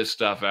some of this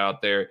stuff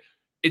out there.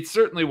 It's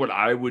certainly what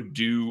I would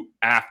do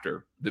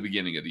after the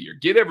beginning of the year.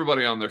 Get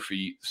everybody on their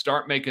feet,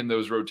 start making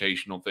those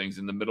rotational things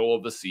in the middle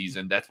of the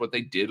season. That's what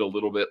they did a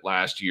little bit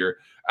last year.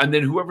 And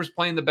then whoever's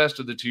playing the best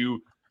of the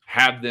two,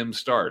 have them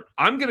start.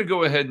 I'm going to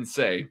go ahead and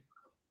say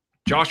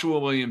Joshua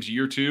Williams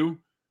year 2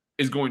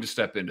 is going to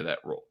step into that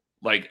role.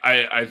 Like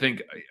I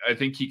think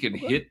he can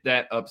hit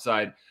that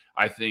upside.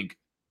 I think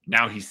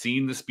now he's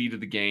seen the speed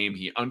of the game.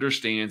 He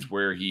understands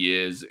where he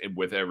is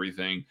with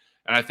everything.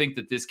 And I think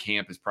that this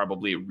camp is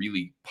probably a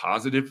really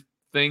positive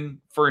thing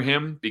for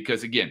him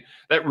because, again,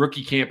 that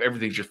rookie camp,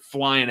 everything's just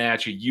flying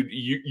at you.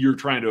 You're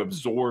trying to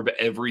absorb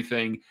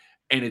everything,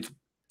 and it's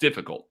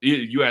difficult.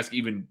 You ask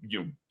even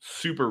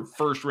super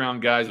first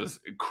round guys with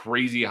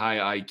crazy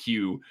high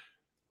IQ,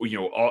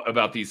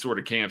 about these sort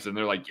of camps, and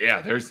they're like,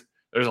 yeah, there's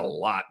a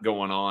lot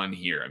going on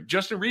here.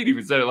 Justin Reed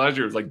even said it last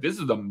year. It was like, this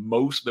is the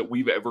most that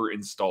we've ever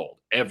installed,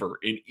 ever,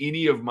 in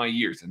any of my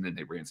years. And then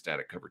they ran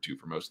static cover 2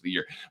 for most of the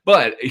year.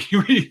 But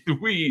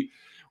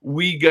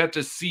we got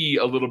to see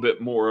a little bit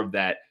more of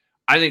that.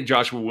 I think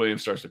Joshua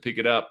Williams starts to pick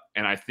it up,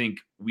 and I think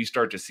we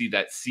start to see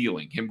that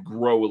ceiling, him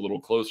grow a little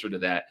closer to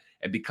that.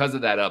 And because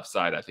of that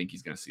upside, I think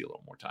he's going to see a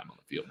little more time on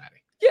the field,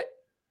 Matty. Yeah.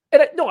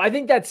 And I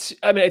think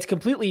it's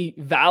completely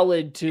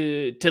valid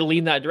to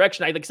lean that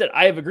direction. Like I said,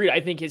 I have agreed.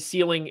 I think his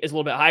ceiling is a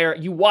little bit higher.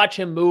 You watch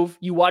him move,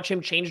 you watch him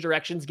change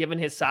directions, given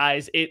his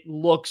size. It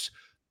looks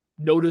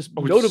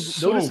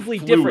noticeably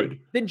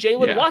different than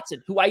Jalen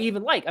Watson, who I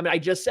even like. I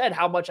just said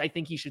how much I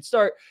think he should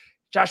start.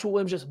 Joshua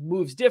Williams just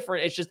moves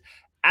different. It's just,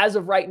 as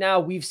of right now,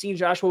 we've seen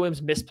Joshua Williams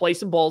misplay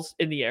some balls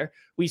in the air.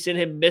 We've seen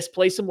him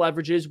misplay some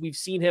leverages. We've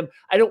seen him,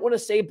 I don't want to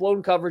say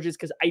blown coverages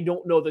because I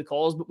don't know the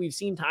calls, but we've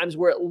seen times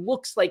where it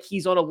looks like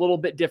he's on a little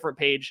bit different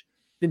page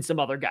than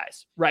some other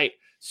guys, right?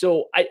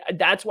 So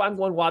that's why I'm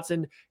going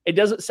Watson. It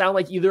doesn't sound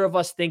like either of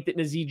us think that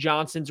Nazeeh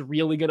Johnson's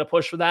really going to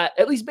push for that,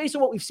 at least based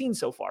on what we've seen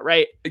so far,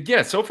 right?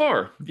 Yeah, so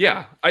far.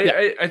 Yeah.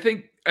 I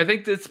think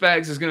that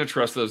Spags is going to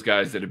trust those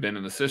guys that have been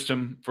in the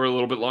system for a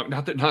little bit long.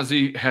 Not that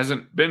Nazeeh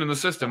hasn't been in the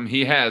system.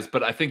 He has,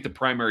 but I think the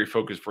primary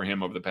focus for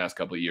him over the past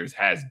couple of years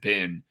has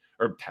been,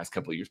 or past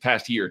couple of years,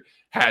 past year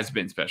has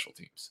been special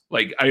teams.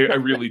 Like I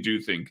really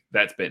do think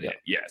that's been it.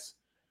 Yes.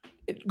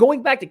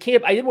 Going back to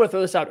camp, I didn't want to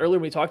throw this out earlier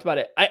when we talked about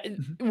it.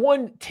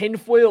 One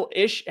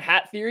tinfoil-ish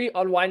hat theory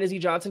on why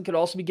Nazzy Johnson could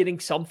also be getting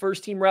some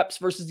first-team reps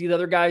versus these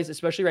other guys,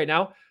 especially right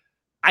now.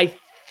 I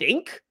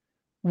think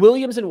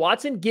Williams and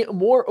Watson get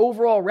more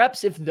overall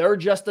reps if they're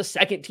just the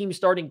second-team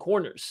starting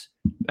corners.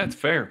 That's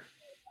fair.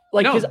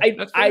 Like,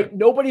 because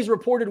nobody's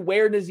reported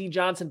where Nazzy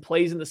Johnson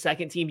plays in the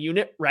second team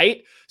unit,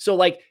 right? So,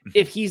 like,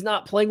 if he's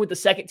not playing with the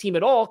second team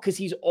at all, because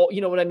he's all, you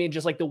know what I mean?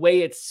 Just like the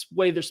way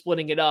they're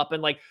splitting it up.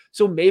 And like,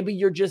 so maybe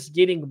you're just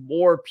getting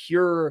more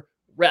pure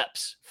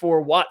reps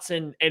for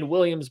Watson and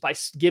Williams by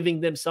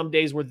giving them some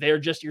days where they're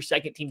just your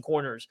second team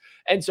corners.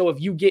 And so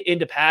if you get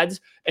into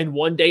pads and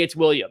one day it's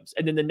Williams,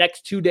 and then the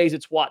next 2 days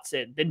it's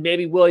Watson, then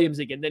maybe Williams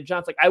again, then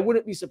Johnson, like, I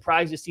wouldn't be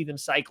surprised to see them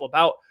cycle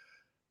about.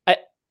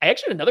 I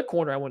actually had another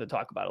corner I want to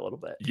talk about a little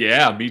bit.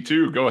 Yeah, me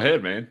too. Go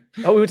ahead, man.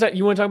 Oh,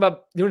 you want to talk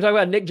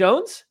about Nick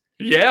Jones?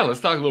 Yeah,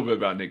 let's talk a little bit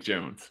about Nick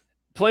Jones.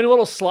 Playing a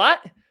little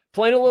slot,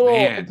 playing a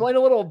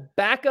little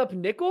backup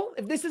nickel.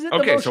 If this isn't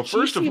okay, so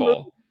first of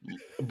all,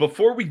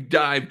 before we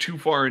dive too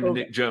far into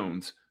Nick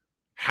Jones,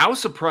 how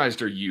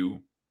surprised are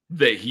you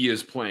that he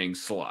is playing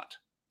slot?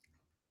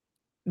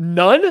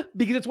 None,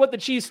 because it's what the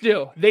Chiefs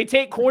do. They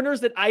take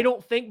corners that I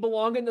don't think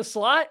belong in the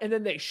slot, and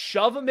then they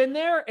shove them in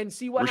there and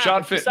see what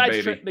happens.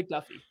 Besides Trent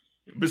McDuffie.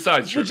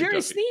 Besides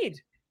L'Jarius Sneed.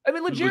 I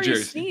mean,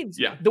 L'Jarius Sneed,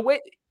 yeah. The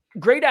way,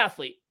 great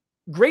athlete,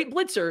 great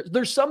blitzer.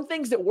 There's some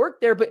things that work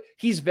there, but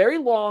he's very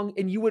long,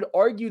 and you would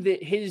argue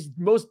that his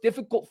most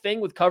difficult thing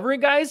with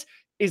covering guys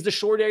is the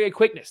short area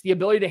quickness, the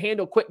ability to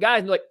handle quick guys.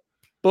 And like,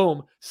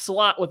 boom,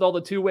 slot with all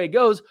the two-way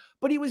goes,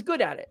 but he was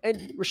good at it.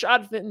 And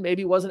Rashad Fenton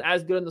maybe wasn't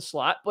as good in the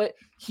slot, but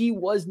he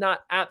was not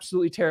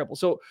absolutely terrible.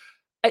 So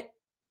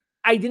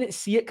I didn't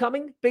see it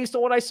coming based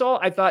on what I saw.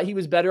 I thought he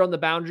was better on the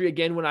boundary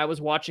again when I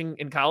was watching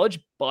in college,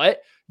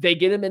 but they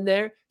get him in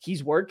there.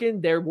 He's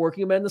working. They're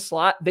working him in the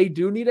slot. They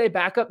do need a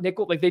backup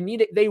nickel. Like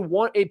they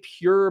want a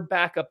pure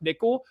backup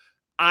nickel.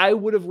 I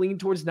would have leaned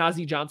towards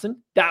Nazzy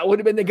Johnson. That would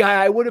have been the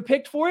guy I would have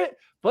picked for it.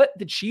 But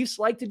the Chiefs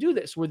like to do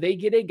this where they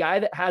get a guy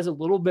that has a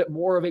little bit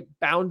more of a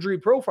boundary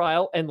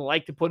profile and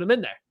like to put him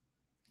in there.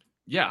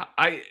 Yeah,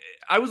 I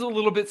was a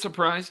little bit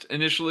surprised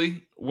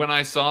initially when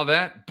I saw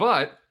that,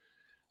 but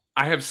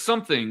I have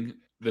something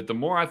that the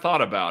more I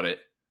thought about it,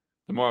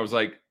 the more I was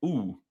like,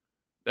 ooh,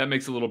 that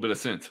makes a little bit of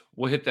sense.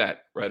 We'll hit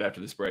that right after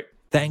this break.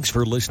 Thanks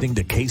for listening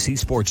to KC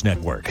Sports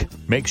Network.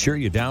 Make sure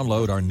you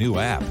download our new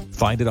app.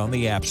 Find it on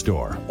the App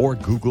Store or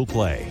Google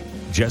Play.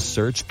 Just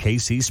search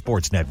KC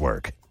Sports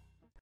Network.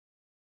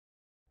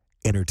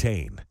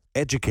 Entertain,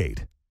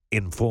 educate,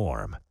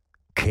 inform.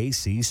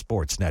 KC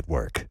Sports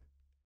Network.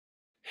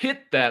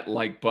 Hit that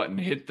like button.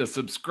 Hit the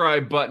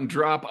subscribe button.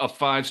 Drop a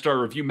 5-star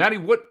review. Maddie,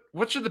 what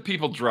should the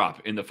people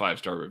drop in the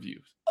 5-star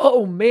reviews?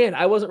 Oh, man,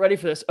 I wasn't ready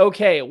for this.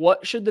 Okay,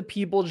 what should the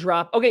people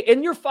drop? Okay,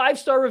 in your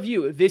 5-star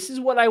review, this is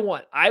what I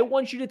want. I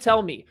want you to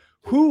tell me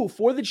who,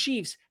 for the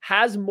Chiefs,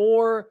 has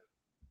more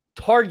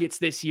targets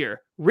this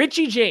year.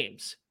 Richie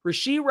James,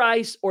 Rashee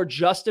Rice, or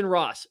Justin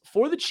Ross.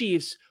 For the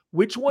Chiefs,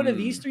 which one of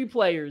these three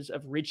players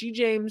of Richie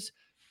James,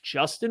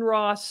 Justin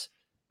Ross,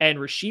 and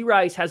Rashee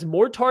Rice has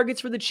more targets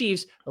for the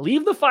Chiefs?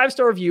 Leave the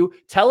 5-star review.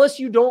 Tell us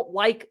you don't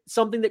like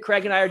something that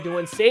Craig and I are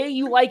doing. Say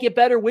you like it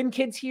better when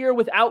Kid's here,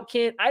 without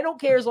Kent. I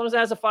don't care as long as it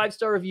has a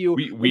 5-star review.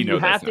 We know you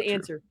have to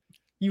answer.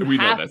 We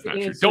know that's not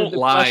true. Don't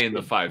lie in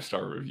the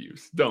 5-star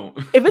reviews. Don't.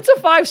 If it's a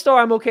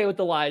 5-star, I'm okay with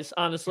the lies,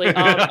 honestly.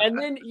 And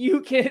then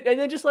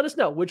just let us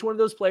know which one of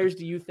those players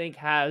do you think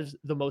has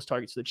the most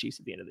targets for the Chiefs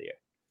at the end of the year.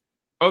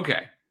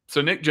 Okay.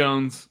 So Nick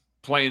Jones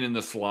playing in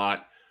the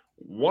slot.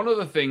 One of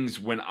the things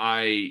when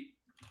I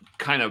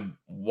kind of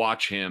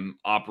watch him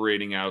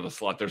operating out of the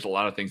slot, there's a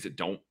lot of things that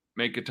don't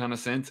make a ton of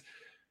sense.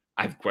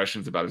 I have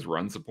questions about his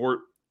run support.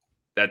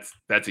 That's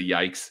a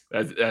yikes.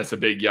 That's a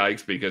big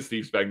yikes because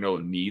Steve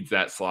Spagnuolo needs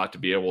that slot to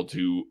be able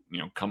to,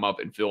 come up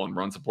and fill and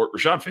run support.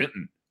 Rashad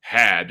Fenton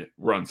had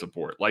run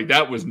support. Like,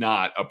 that was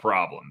not a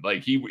problem.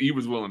 Like, he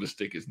was willing to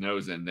stick his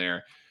nose in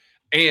there.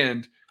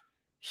 And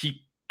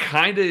he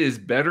kind of is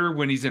better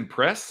when he's in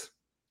press.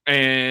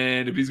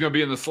 And if he's going to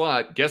be in the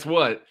slot, guess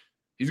what?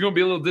 He's going to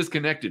be a little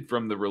disconnected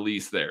from the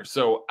release there.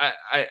 So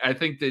I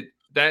think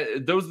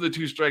that those are the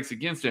two strikes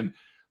against him.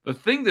 The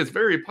thing that's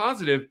very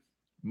positive,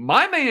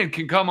 my man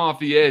can come off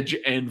the edge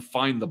and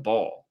find the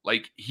ball.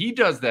 Like, he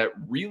does that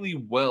really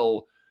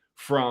well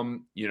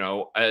from,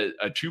 a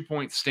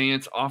 2-point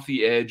stance off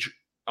the edge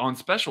on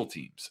special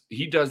teams.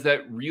 He does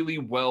that really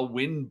well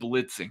when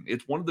blitzing.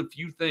 It's one of the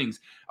few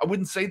things. I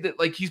wouldn't say that,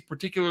 like, he's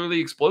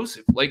particularly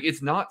explosive. Like,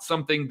 it's not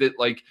something that,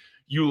 like,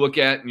 you look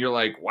at and you're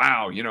like,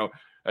 wow,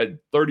 a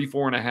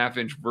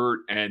 34.5-inch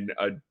vert and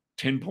a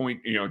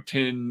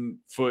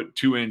 10-foot,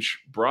 2-inch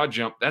broad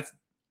jump. That's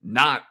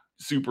not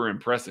super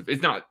impressive.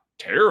 It's not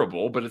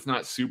terrible, but it's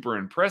not super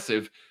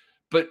impressive.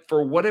 But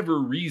for whatever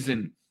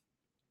reason,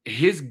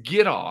 his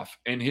get off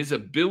and his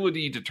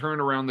ability to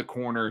turn around the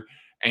corner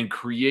and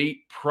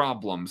create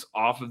problems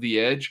off of the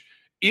edge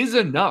is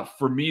enough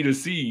for me to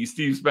see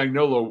Steve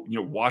Spagnuolo,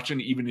 watching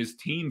even his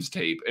team's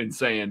tape and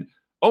saying,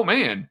 oh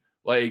man,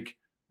 like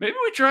maybe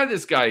we try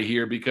this guy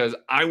here because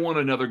I want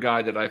another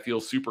guy that I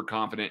feel super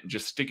confident and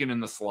just sticking in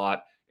the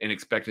slot and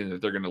expecting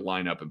that they're going to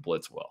line up and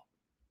blitz well.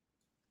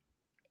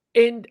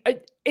 And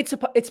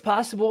it's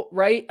possible,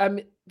 right? I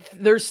mean,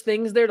 there's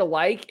things there to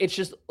like. It's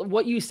just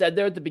what you said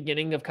there at the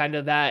beginning of kind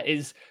of that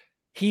is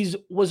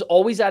was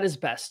always at his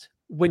best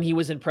when he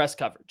was in press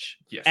coverage.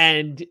 Yes.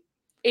 And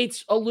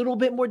it's a little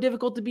bit more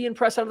difficult to be in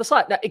press out of the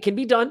slot. Now, it can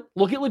be done.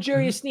 Look at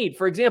L'Jarius Sneed,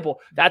 for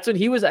example. That's when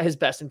he was at his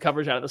best in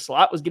coverage out of the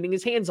slot, was getting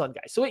his hands on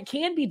guys. So it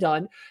can be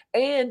done.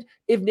 And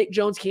if Nick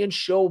Jones can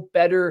show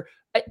better,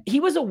 he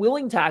was a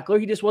willing tackler.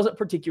 He just wasn't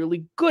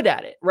particularly good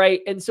at it,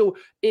 right? And so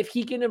if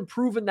he can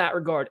improve in that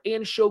regard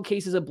and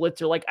showcase as a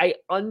blitzer, like I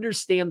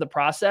understand the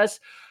process.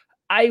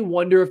 I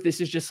wonder if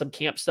this is just some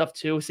camp stuff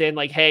too, saying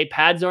like, hey,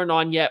 pads aren't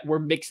on yet. We're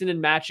mixing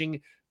and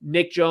matching.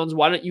 Nick Jones,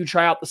 why don't you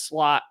try out the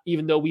slot,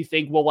 even though we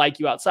think we'll like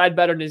you outside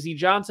better? Nazee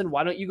Johnson,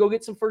 why don't you go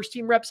get some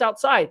first-team reps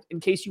outside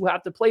in case you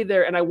have to play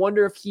there? And I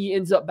wonder if he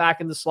ends up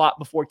back in the slot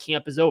before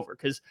camp is over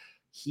because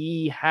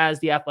he has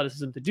the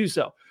athleticism to do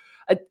so.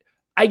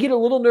 I get a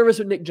little nervous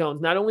with Nick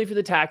Jones, not only for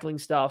the tackling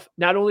stuff,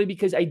 not only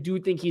because I do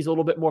think he's a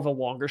little bit more of a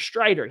longer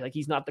strider. Like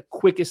he's not the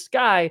quickest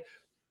guy,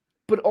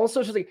 but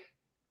also just like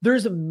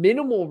there's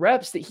minimal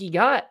reps that he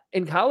got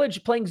in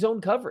college playing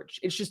zone coverage.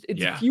 It's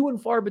few and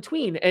far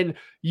between. And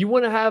you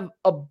want to have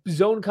a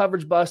zone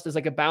coverage bust as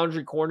like a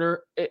boundary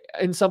corner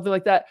and something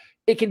like that.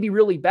 It can be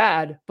really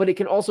bad, but it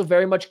can also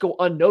very much go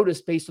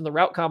unnoticed based on the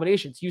route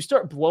combinations. You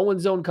start blowing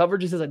zone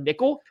coverages as a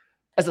nickel,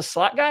 as a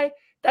slot guy,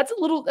 that's a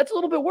little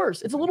bit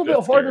worse. It's a little bit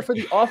harder for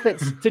the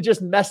offense to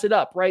just mess it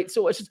up, right?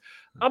 So it's just,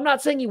 I'm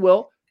not saying he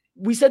will.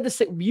 We said the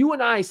same. You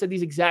and I said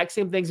these exact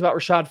same things about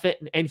Rashad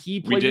Fenton, and he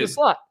played in the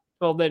slot.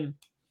 Well, then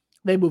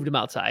they moved him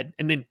outside,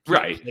 and then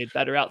played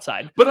better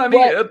outside. But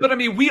I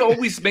mean, we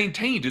always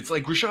maintained it's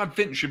like Rashad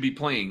Fenton should be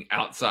playing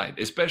outside,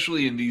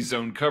 especially in these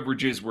zone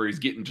coverages where he's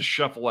getting to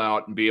shuffle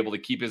out and be able to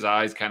keep his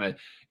eyes kind of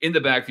in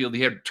the backfield.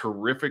 He had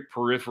terrific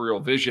peripheral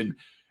vision,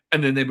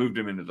 and then they moved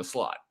him into the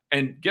slot.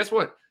 And guess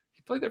what?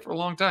 He played there for a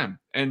long time.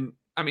 And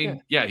I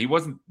mean, he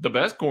wasn't the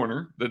best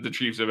corner that the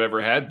Chiefs have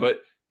ever had,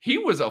 but he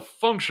was a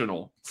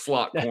functional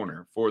slot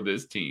corner for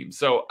this team.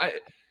 So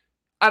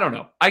I don't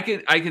know. I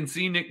can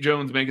see Nick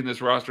Jones making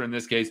this roster in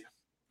this case.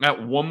 Now,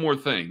 one more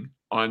thing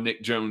on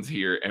Nick Jones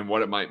here and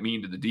what it might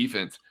mean to the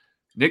defense.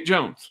 Nick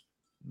Jones,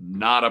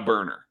 not a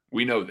burner.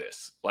 We know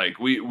this. Like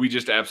we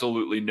just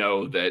absolutely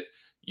know that,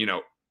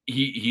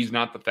 he's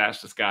not the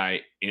fastest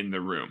guy in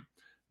the room.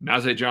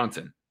 Nazee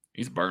Johnson,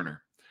 he's a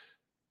burner.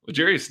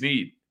 L'Jarius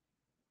Sneed,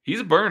 he's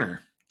a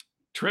burner.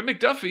 Trent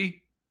McDuffie,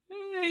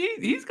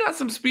 he's got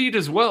some speed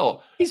as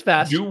well. He's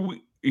fast.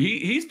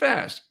 He's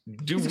fast.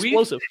 He's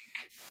explosive.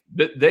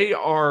 That they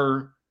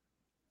are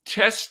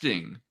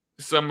testing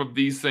some of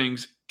these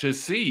things to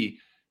see,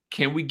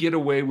 can we get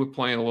away with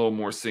playing a little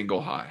more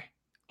single high?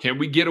 Can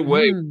we get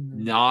away with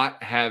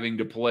not having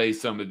to play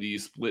some of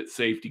these split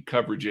safety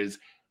coverages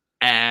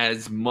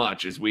as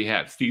much as we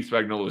have? Steve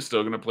Spagnuolo is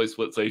still going to play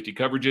split safety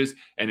coverages,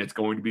 and it's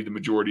going to be the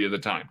majority of the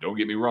time. Don't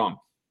get me wrong.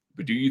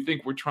 But do you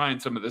think we're trying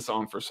some of this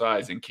on for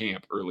size in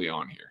camp early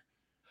on here?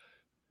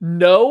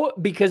 No,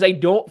 because I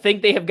don't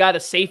think they have got a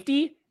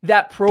safety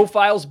that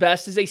profiles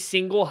best as a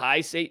single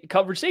high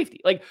coverage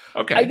safety. Like,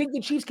 okay. I think the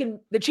Chiefs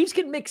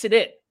can mix it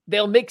in. They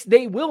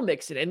will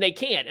mix it, and they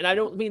can. And I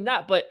don't mean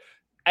that, but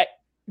I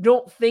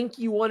don't think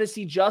you want to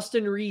see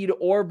Justin Reed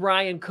or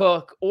Brian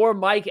Cook or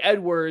Mike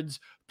Edwards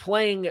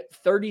playing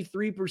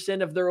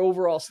 33% of their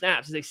overall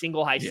snaps as a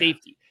single high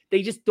safety.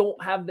 They just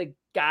don't have the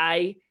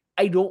guy,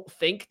 I don't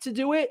think, to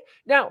do it.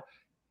 Now,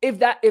 if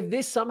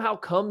this somehow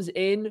comes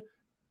in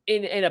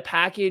a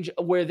package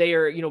where they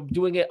are,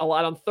 doing it a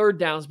lot on third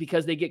downs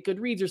because they get good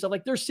reads or stuff,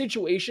 like there's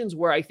situations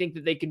where I think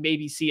that they can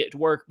maybe see it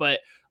work. But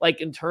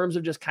like in terms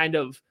of just kind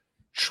of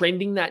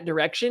trending that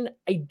direction,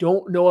 I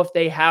don't know if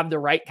they have the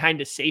right kind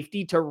of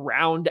safety to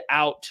round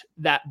out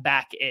that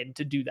back end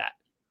to do that.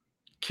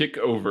 Kick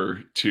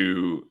over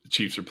to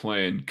Chiefs are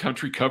playing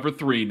country cover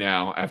 3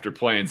 now after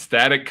playing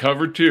static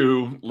cover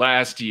 2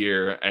 last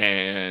year.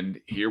 And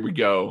here we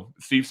go.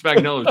 Steve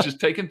Spagnuolo is just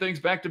taking things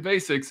back to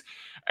basics.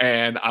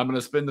 And I'm going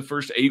to spend the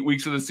first 8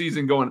 weeks of the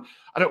season going,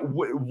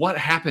 what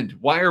happened?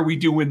 Why are we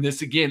doing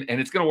this again? And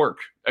it's going to work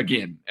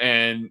again.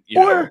 And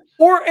or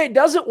it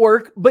doesn't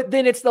work, but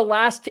then it's the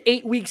last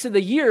 8 weeks of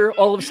the year.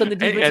 All of a sudden the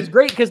defense is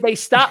great because they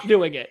stopped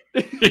doing it.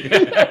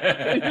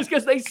 Just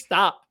because they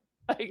stopped.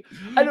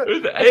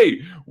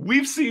 Hey,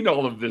 we've seen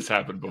all of this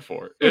happen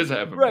before. It has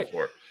happened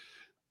before.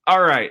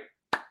 All right.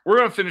 We're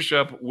going to finish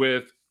up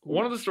with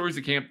one of the stories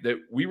of camp that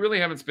we really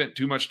haven't spent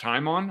too much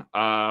time on.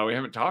 We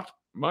haven't talked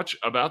much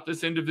about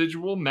this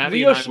individual. Maddie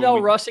Leo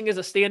Chanel rushing as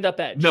a stand-up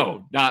edge.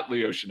 No, not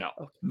Leo Chanel.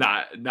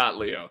 Okay. Not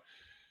Leo.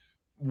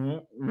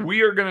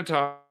 We are going to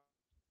talk.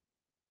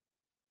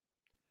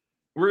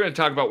 We're going to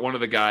talk about one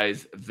of the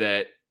guys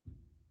that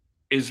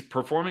is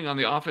performing on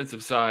the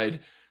offensive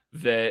side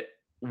that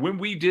when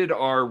we did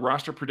our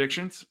roster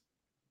predictions,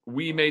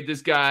 we made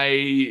this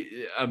guy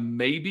a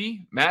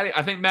maybe. Maddie,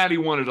 I think Maddie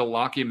wanted to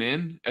lock him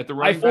in at the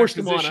running back forced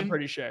him position. on, I'm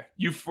pretty sure.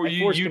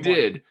 You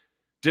did.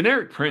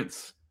 Deneric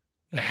Prince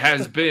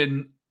has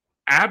been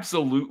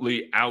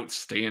absolutely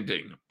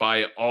outstanding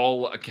by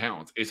all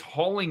accounts. Is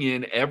hauling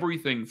in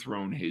everything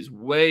thrown his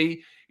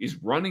way,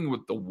 is running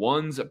with the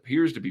ones,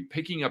 appears to be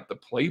picking up the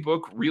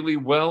playbook really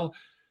well.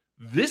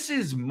 This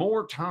is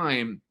more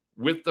time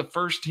with the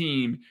first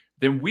team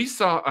than we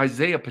saw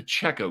Isaiah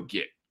Pacheco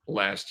get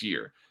last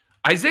year.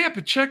 Isaiah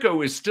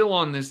Pacheco is still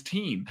on this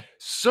team.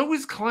 So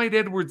is Clyde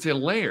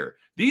Edwards-Helaire.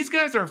 These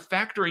guys are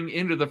factoring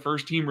into the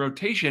first team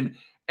rotation,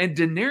 and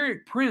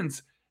Deneric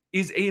Prince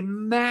is a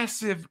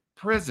massive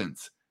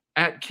presence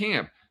at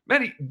camp.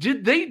 Maddie,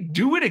 did they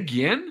do it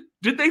again?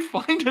 Did they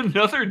find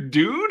another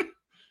dude?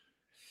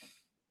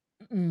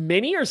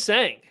 Many are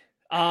saying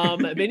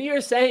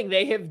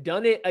they have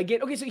done it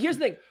again. Okay, so here's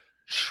the thing.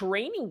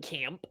 Training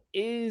camp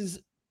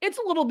it's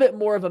a little bit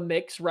more of a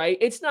mix, right?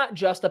 It's not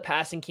just a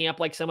passing camp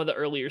like some of the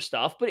earlier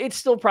stuff, but it's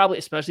still probably,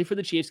 especially for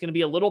the Chiefs, going to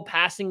be a little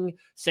passing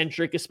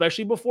centric,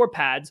 especially before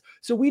pads.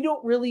 So we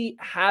don't really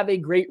have a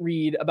great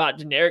read about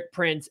Deneric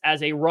Prince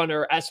as a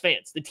runner as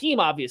fans. The team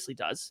obviously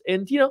does.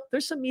 And,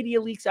 there's some media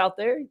leaks out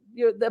there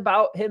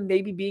about him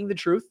maybe being the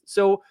truth.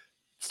 So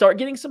start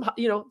getting some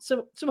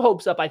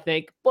hopes up, I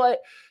think.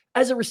 But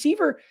as a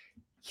receiver,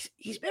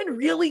 he's been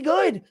really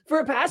good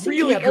for a passing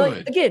camp.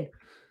 Like, again,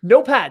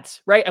 no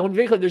pads, right? I want to be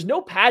very clear. There's no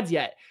pads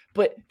yet,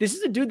 but this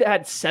is a dude that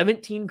had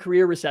 17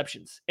 career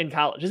receptions in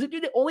college. This is a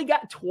dude that only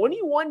got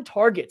 21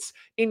 targets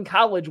in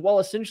college while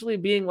essentially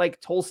being like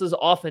Tulsa's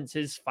offense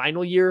his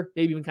final year,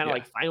 maybe even kind of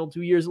like final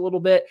 2 years a little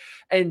bit.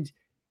 And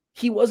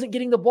he wasn't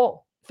getting the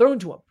ball thrown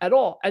to him at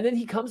all. And then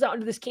he comes out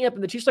into this camp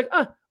and the Chiefs are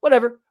like,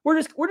 whatever. We're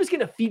just going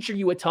to feature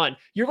you a ton.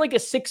 You're like a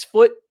 6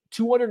 foot,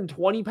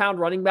 220 pound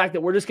running back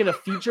that we're just going to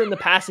feature in the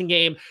passing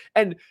game.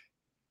 And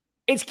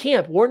it's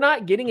camp. We're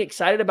not getting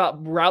excited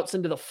about routes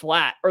into the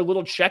flat or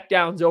little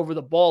checkdowns over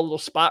the ball, little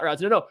spot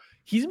routes. No.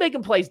 He's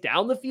making plays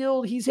down the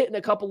field. He's hitting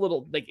a couple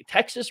little like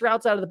Texas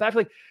routes out of the back.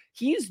 Like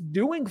he's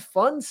doing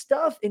fun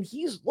stuff and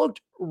he's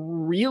looked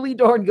really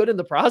darn good in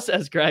the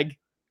process, Greg.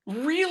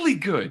 Really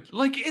good.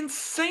 Like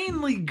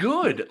insanely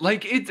good.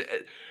 Like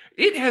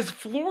it has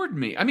floored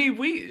me. I mean,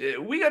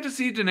 we got to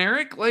see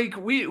Deneric. Like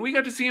we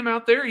got to see him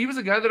out there. He was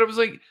a guy that I was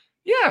like,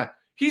 yeah,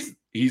 he's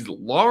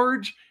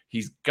large.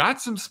 He's got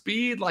some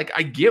speed. Like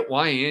I get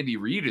why Andy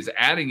Reid is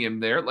adding him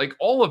there. Like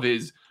all of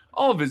his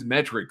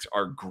metrics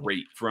are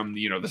great from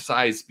the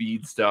size,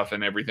 speed stuff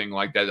and everything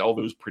like that. All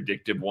those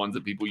predictive ones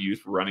that people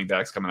use for running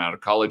backs coming out of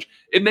college.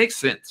 It makes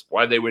sense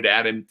why they would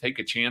add him, take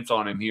a chance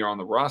on him here on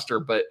the roster.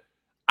 But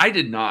I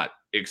did not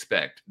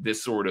expect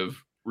this sort of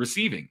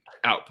receiving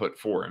output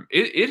for him.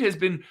 It has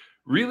been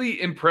really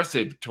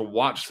impressive to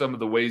watch some of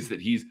the ways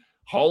that he's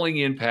hauling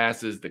in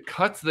passes, the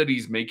cuts that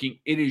he's making.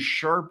 It is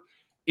sharp.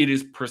 It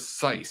is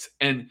precise.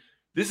 And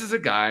this is a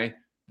guy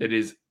that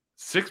is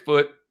 6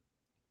 foot,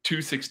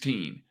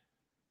 216.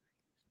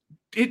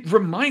 It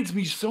reminds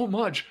me so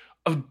much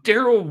of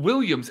Darrell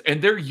Williams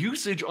and their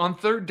usage on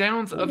third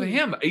downs of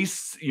him, a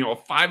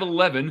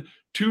 5'11",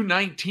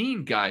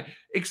 219 guy,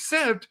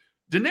 except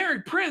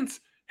Deneric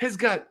Prince has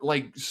got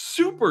like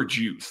super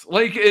juice.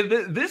 Like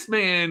this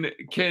man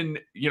can,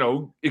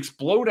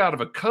 explode out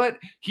of a cut.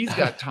 He's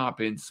got top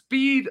end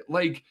speed.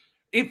 Like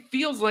it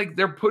feels like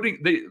they're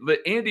putting the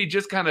Andy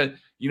just kind of,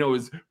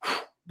 is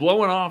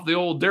blowing off the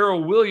old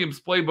Darrell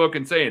Williams playbook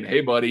and saying, hey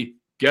buddy,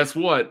 guess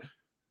what?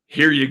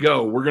 Here you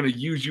go. We're going to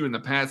use you in the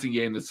passing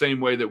game the same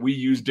way that we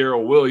use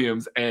Darrell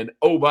Williams. And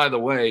oh, by the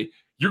way,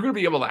 you're going to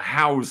be able to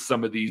house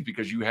some of these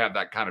because you have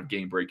that kind of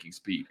game-breaking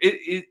speed.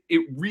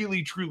 It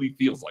really, truly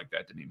feels like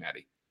that to me,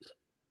 Maddie.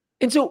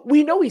 And so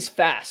we know he's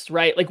fast,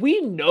 right? Like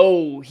we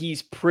know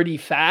he's pretty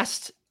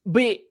fast,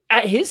 but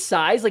at his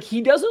size, like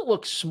he doesn't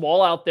look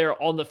small out there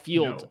on the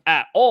field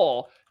at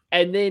all.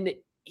 And then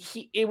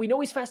we know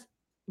he's fast,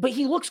 but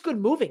he looks good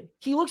moving.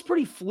 He looks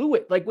pretty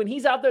fluid. Like when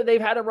he's out there, they've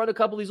had him run a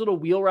couple of these little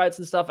wheel rides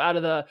and stuff out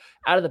of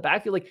the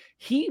backfield. Like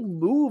he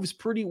moves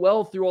pretty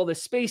well through all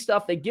this space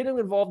stuff. They get him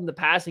involved in the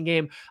passing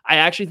game. I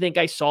actually think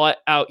I saw it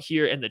out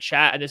here in the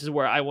chat, and this is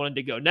where I wanted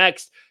to go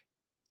next.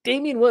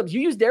 Damian Williams.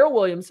 You use Darrell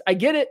Williams. I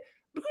get it.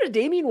 Look at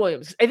Damian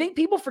Williams. I think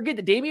people forget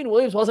that Damian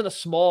Williams wasn't a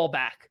small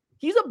back.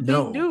 He's a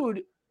big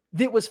dude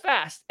that was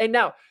fast. And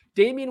now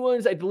Damian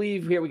Williams, I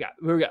believe we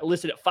got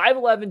listed at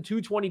 5'11",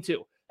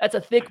 222. That's a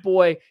thick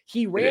boy.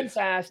 He ran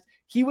fast.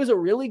 He was a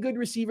really good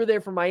receiver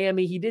there for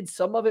Miami. He did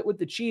some of it with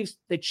the Chiefs.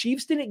 The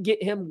Chiefs didn't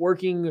get him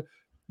working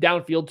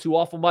downfield too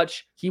awful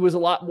much. He was a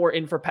lot more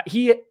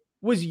he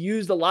was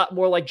used a lot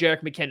more like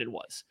Jerick McKinnon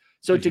was.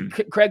 So to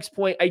Craig's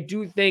point, I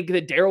do think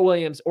that Darrell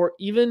Williams, or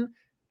even,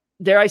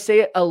 dare I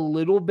say it, a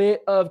little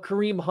bit of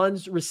Kareem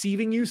Hunt's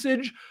receiving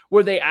usage,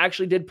 where they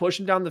actually did push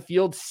him down the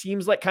field,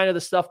 seems like kind of the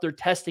stuff they're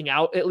testing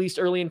out, at least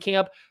early in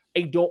camp.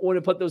 I don't want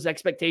to put those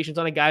expectations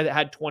on a guy that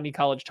had 20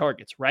 college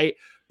targets, right?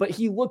 But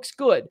he looks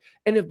good.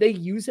 And if they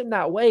use him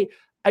that way,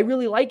 I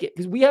really like it,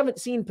 because we haven't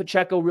seen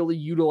Pacheco really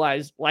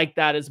utilized like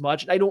that as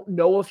much. I don't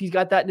know if he's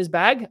got that in his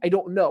bag. I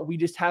don't know. We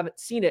just haven't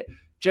seen it.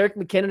 Jerick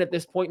McKinnon at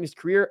this point in his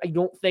career, I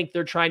don't think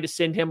they're trying to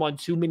send him on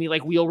too many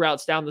like wheel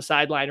routes down the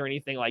sideline or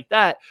anything like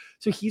that.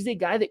 So he's a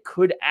guy that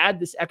could add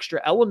this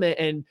extra element.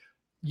 And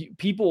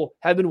people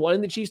have been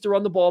wanting the Chiefs to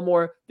run the ball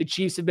more. The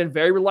Chiefs have been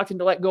very reluctant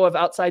to let go of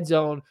outside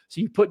zone.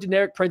 So you put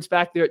Deneric Prince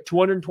back there at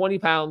 220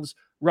 pounds,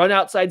 run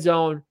outside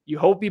zone. You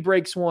hope he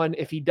breaks one.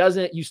 If he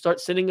doesn't, you start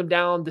sending him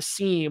down the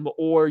seam,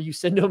 or you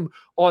send him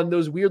on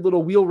those weird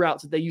little wheel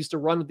routes that they used to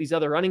run with these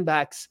other running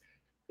backs.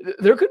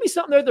 There could be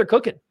something there they're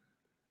cooking.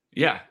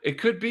 Yeah, it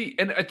could be.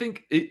 And I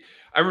think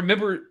I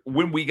remember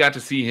when we got to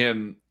see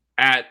him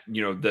at,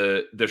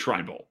 the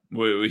Shrine Bowl.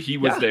 He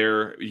was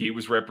there. He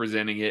was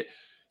representing it.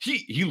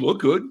 He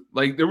looked good.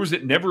 Like, there was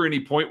never any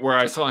point where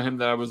I saw him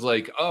that I was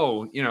like,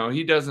 oh,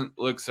 he doesn't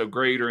look so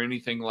great or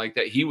anything like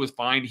that. He was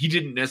fine. He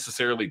didn't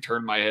necessarily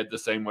turn my head the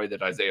same way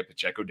that Isaiah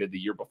Pacheco did the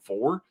year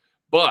before,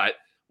 but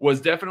was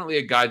definitely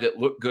a guy that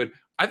looked good.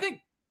 I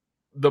think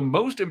the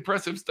most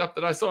impressive stuff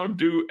that I saw him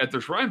do at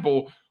the Shrine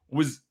Bowl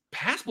was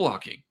pass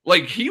blocking.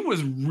 Like, he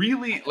was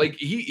really like,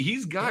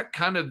 he's got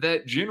kind of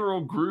that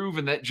general groove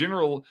and that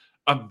general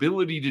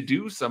ability to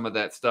do some of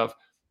that stuff.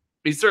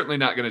 He's certainly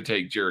not going to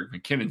take Jerick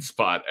McKinnon's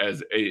spot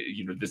as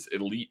this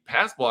elite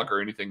pass blocker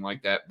or anything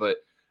like that. But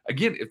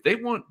again, if they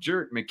want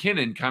Jerick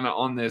McKinnon kind of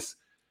on this,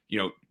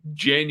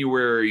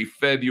 January,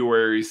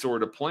 February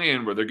sort of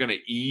plan where they're going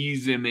to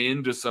ease him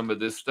into some of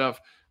this stuff,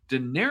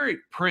 Deneric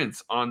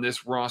Prince on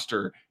this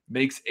roster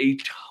makes a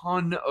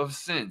ton of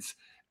sense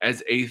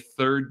as a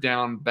third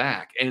down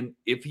back. And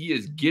if he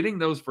is getting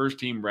those first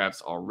team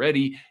reps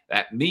already,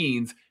 that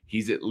means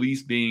he's at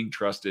least being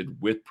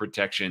trusted with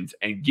protections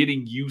and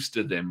getting used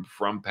to them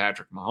from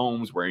Patrick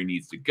Mahomes, where he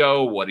needs to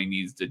go, what he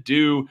needs to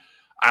do.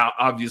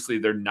 Obviously,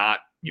 they're not,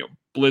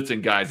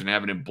 blitzing guys and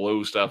having him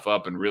blow stuff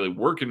up and really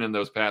working in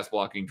those pass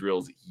blocking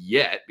drills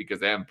yet, because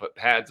they haven't put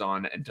pads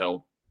on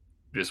until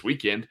this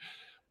weekend.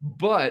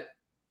 But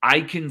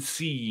I can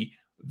see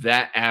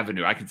that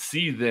avenue. I can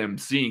see them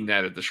seeing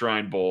that at the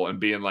Shrine Bowl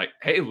and being like,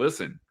 hey,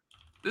 listen,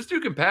 this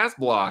dude can pass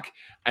block,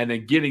 and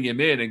then getting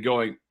him in and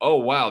going, oh,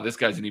 wow, this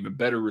guy's an even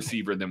better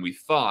receiver than we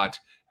thought,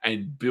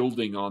 and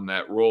building on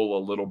that role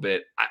a little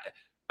bit.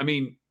 I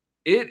mean,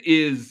 it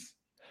is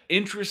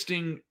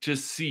interesting to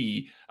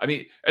see. I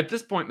mean, at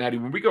this point, Maddie,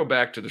 when we go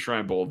back to the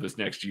Shrine Bowl this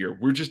next year,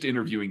 we're just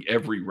interviewing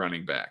every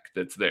running back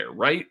that's there,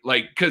 right?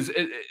 Like, because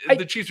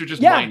the Chiefs are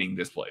just mining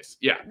this place.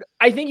 Yeah.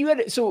 I think you had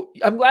it. So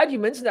I'm glad you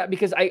mentioned that,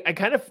 because I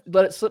kind of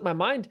let it slip my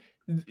mind.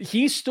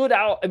 He stood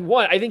out, and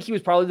one, I think he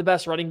was probably the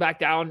best running back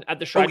down at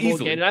the Shrine Bowl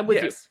again. And I'm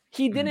with you.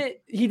 He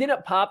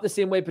didn't pop the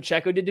same way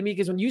Pacheco did to me,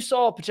 because when you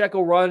saw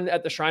Pacheco run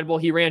at the Shrine Bowl,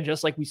 he ran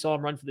just like we saw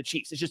him run for the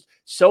Chiefs. It's just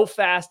so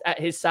fast at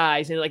his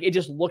size, and like it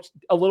just looked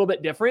a little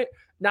bit different.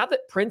 Not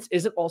that Prince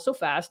isn't also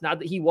fast, not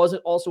that he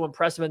wasn't also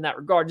impressive in that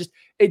regard. Just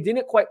it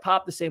didn't quite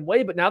pop the same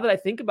way. But now that I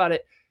think about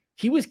it,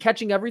 he was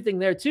catching everything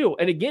there too.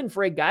 And again,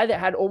 for a guy that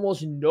had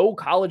almost no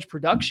college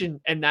production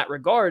in that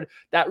regard,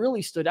 that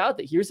really stood out,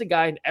 that here's a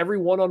guy in every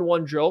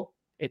one-on-one drill.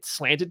 It's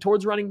slanted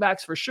towards running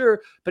backs for sure,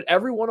 but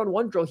every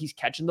one-on-one drill, he's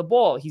catching the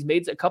ball. He's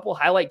made a couple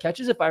highlight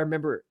catches, if I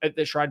remember, at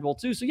the Shrine Bowl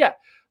too. So yeah,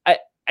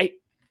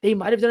 they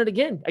might have done it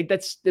again.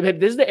 This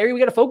is the area we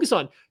got to focus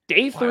on.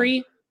 Day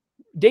three,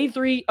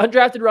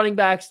 undrafted running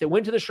backs that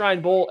went to the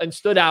Shrine Bowl and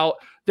stood out,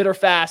 that are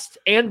fast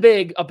and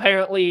big,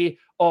 apparently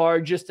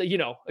are just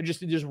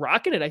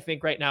rocking it, I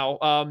think, right now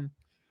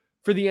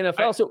for the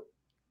NFL. So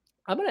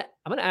I'm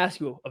gonna ask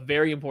you a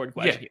very important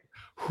question.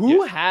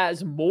 Who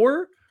has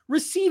more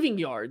receiving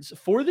yards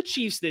for the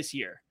Chiefs this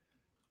year?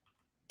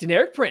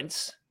 Deneric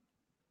Prince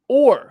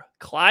or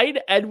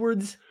Clyde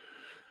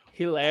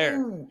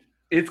Edwards-Helaire?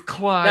 It's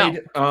Clyde.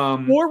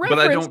 Now, for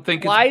reference, but I don't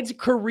think Clyde's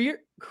career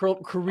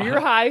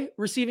high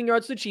receiving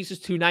yards to the Chiefs is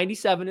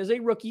 297 as a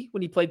rookie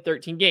when he played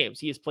 13 games.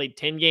 He has played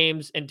 10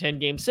 games and 10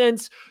 games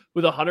since,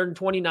 with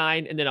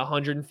 129 and then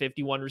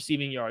 151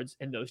 receiving yards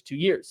in those 2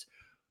 years.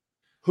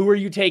 Who are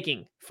you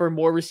taking for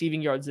more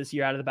receiving yards this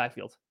year out of the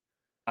backfield?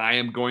 I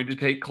am going to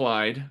take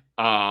Clyde.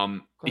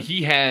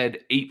 He had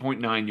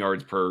 8.9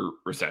 yards per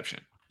reception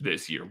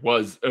this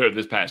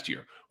past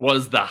year,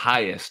 was the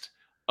highest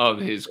of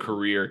his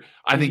career.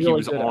 I think he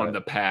was on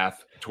the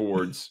path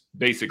towards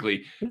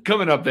basically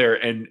coming up there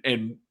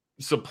and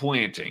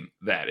supplanting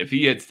that. If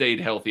he had stayed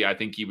healthy, I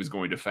think he was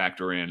going to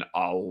factor in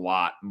a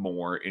lot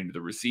more into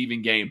the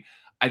receiving game.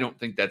 I don't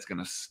think that's going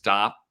to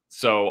stop.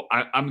 So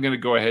I'm going to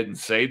go ahead and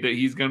say that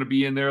he's going to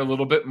be in there a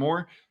little bit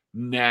more.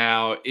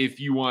 Now,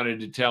 if you wanted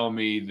me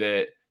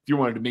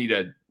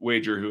to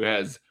wager who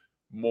has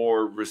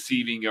more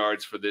receiving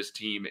yards for this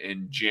team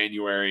in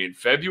January and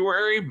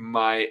February,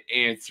 my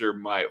answer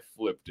might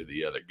flip to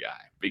the other guy,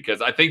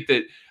 because I think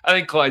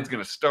Clyde's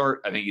going to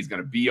start. I think he's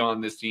going to be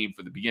on this team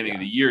for the beginning of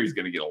the year. He's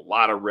going to get a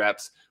lot of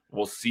reps.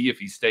 We'll see if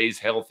he stays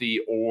healthy,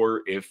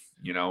 or if,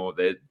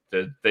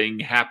 the thing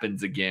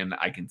happens again.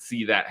 I can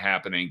see that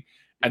happening.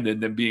 And then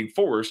them being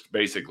forced,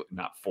 basically,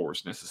 not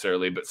forced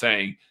necessarily, but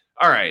saying,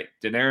 all right,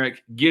 Deneric,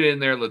 get in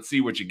there. Let's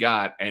see what you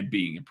got, and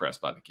being impressed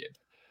by the kid.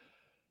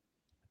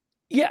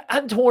 Yeah,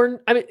 I'm torn.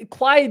 I mean,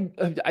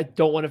 Clyde, I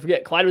don't want to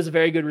forget, Clyde was a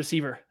very good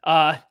receiver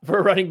for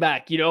a running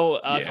back,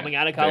 coming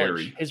out of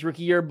college. His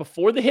rookie year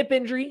before the hip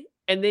injury.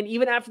 And then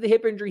even after the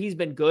hip injury, he's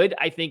been good.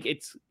 I think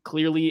it's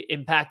clearly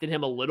impacted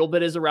him a little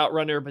bit as a route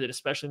runner, but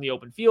especially in the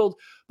open field.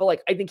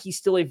 But I think he's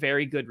still a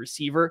very good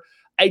receiver.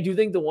 I do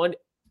think the one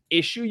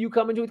issue you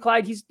come into with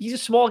Clyde, he's a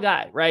small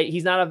guy, right? He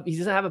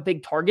doesn't have a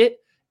big target.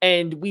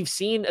 And we've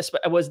seen,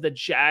 was the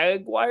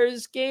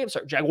Jaguars game,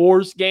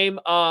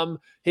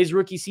 his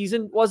rookie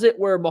season, was it,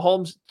 where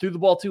Mahomes threw the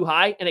ball too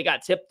high and it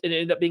got tipped and it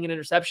ended up being an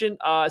interception?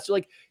 So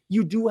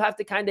you do have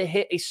to kind of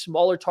hit a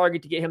smaller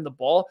target to get him the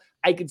ball.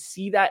 I could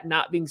see that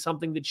not being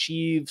something the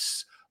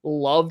Chiefs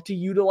love to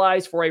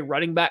utilize for a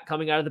running back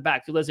coming out of the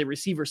backfield as a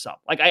receiver sub.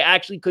 I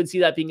actually could see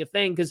that being a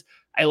thing because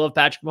I love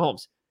Patrick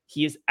Mahomes.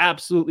 He is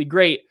absolutely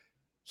great.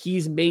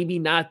 He's maybe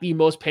not the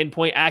most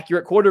pinpoint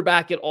accurate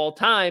quarterback at all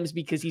times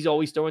because he's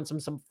always throwing from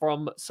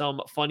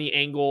some funny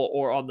angle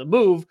or on the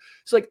move.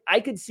 So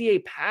I could see a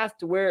path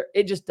to where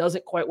it just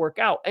doesn't quite work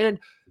out. And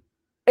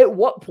at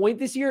what point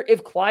this year,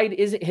 if Clyde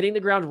isn't hitting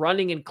the ground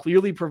running and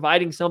clearly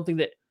providing something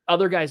that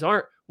other guys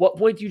aren't, what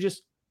point do you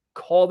just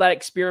call that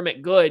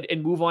experiment good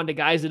and move on to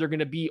guys that are going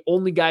to be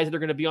only guys that are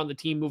going to be on the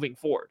team moving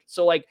forward?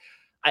 So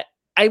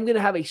I'm going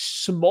to have a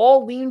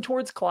small lean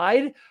towards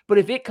Clyde, but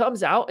if it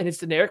comes out and it's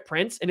Deneric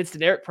Prince and it's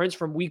Deneric Prince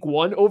from week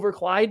 1 over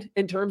Clyde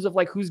in terms of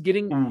who's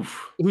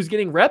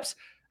getting reps,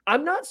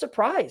 I'm not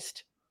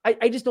surprised. I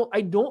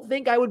don't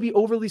think I would be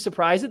overly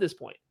surprised at this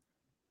point.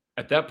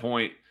 At that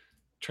point,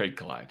 trade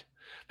Clyde.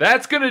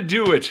 That's going to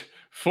do it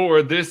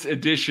for this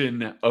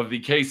edition of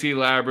the KC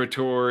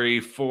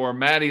Laboratory. For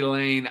Maddie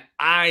Lane,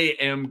 I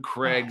am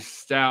Craig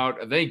Stout.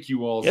 Thank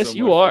you all so much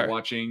for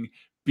watching.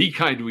 Be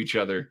kind to each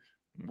other.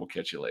 We'll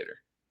catch you later.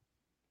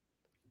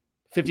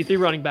 53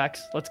 running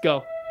backs. Let's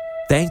go.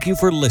 Thank you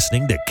for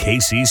listening to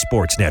KC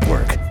Sports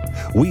Network.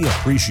 We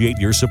appreciate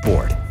your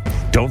support.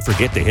 Don't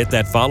forget to hit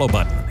that follow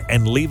button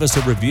and leave us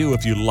a review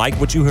if you like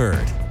what you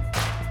heard.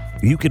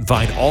 You can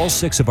find all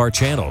 6 of our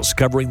channels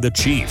covering the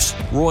Chiefs,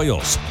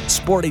 Royals,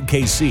 Sporting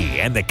KC,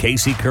 and the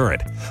KC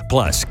Current,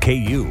 plus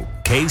KU,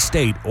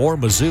 K-State, or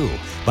Mizzou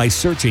by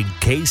searching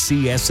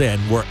KCSN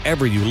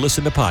wherever you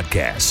listen to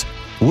podcasts.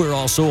 We're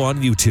also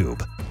on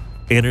YouTube.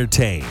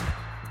 Entertain,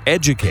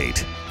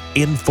 educate,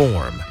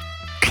 inform.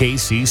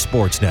 KC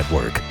Sports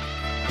Network.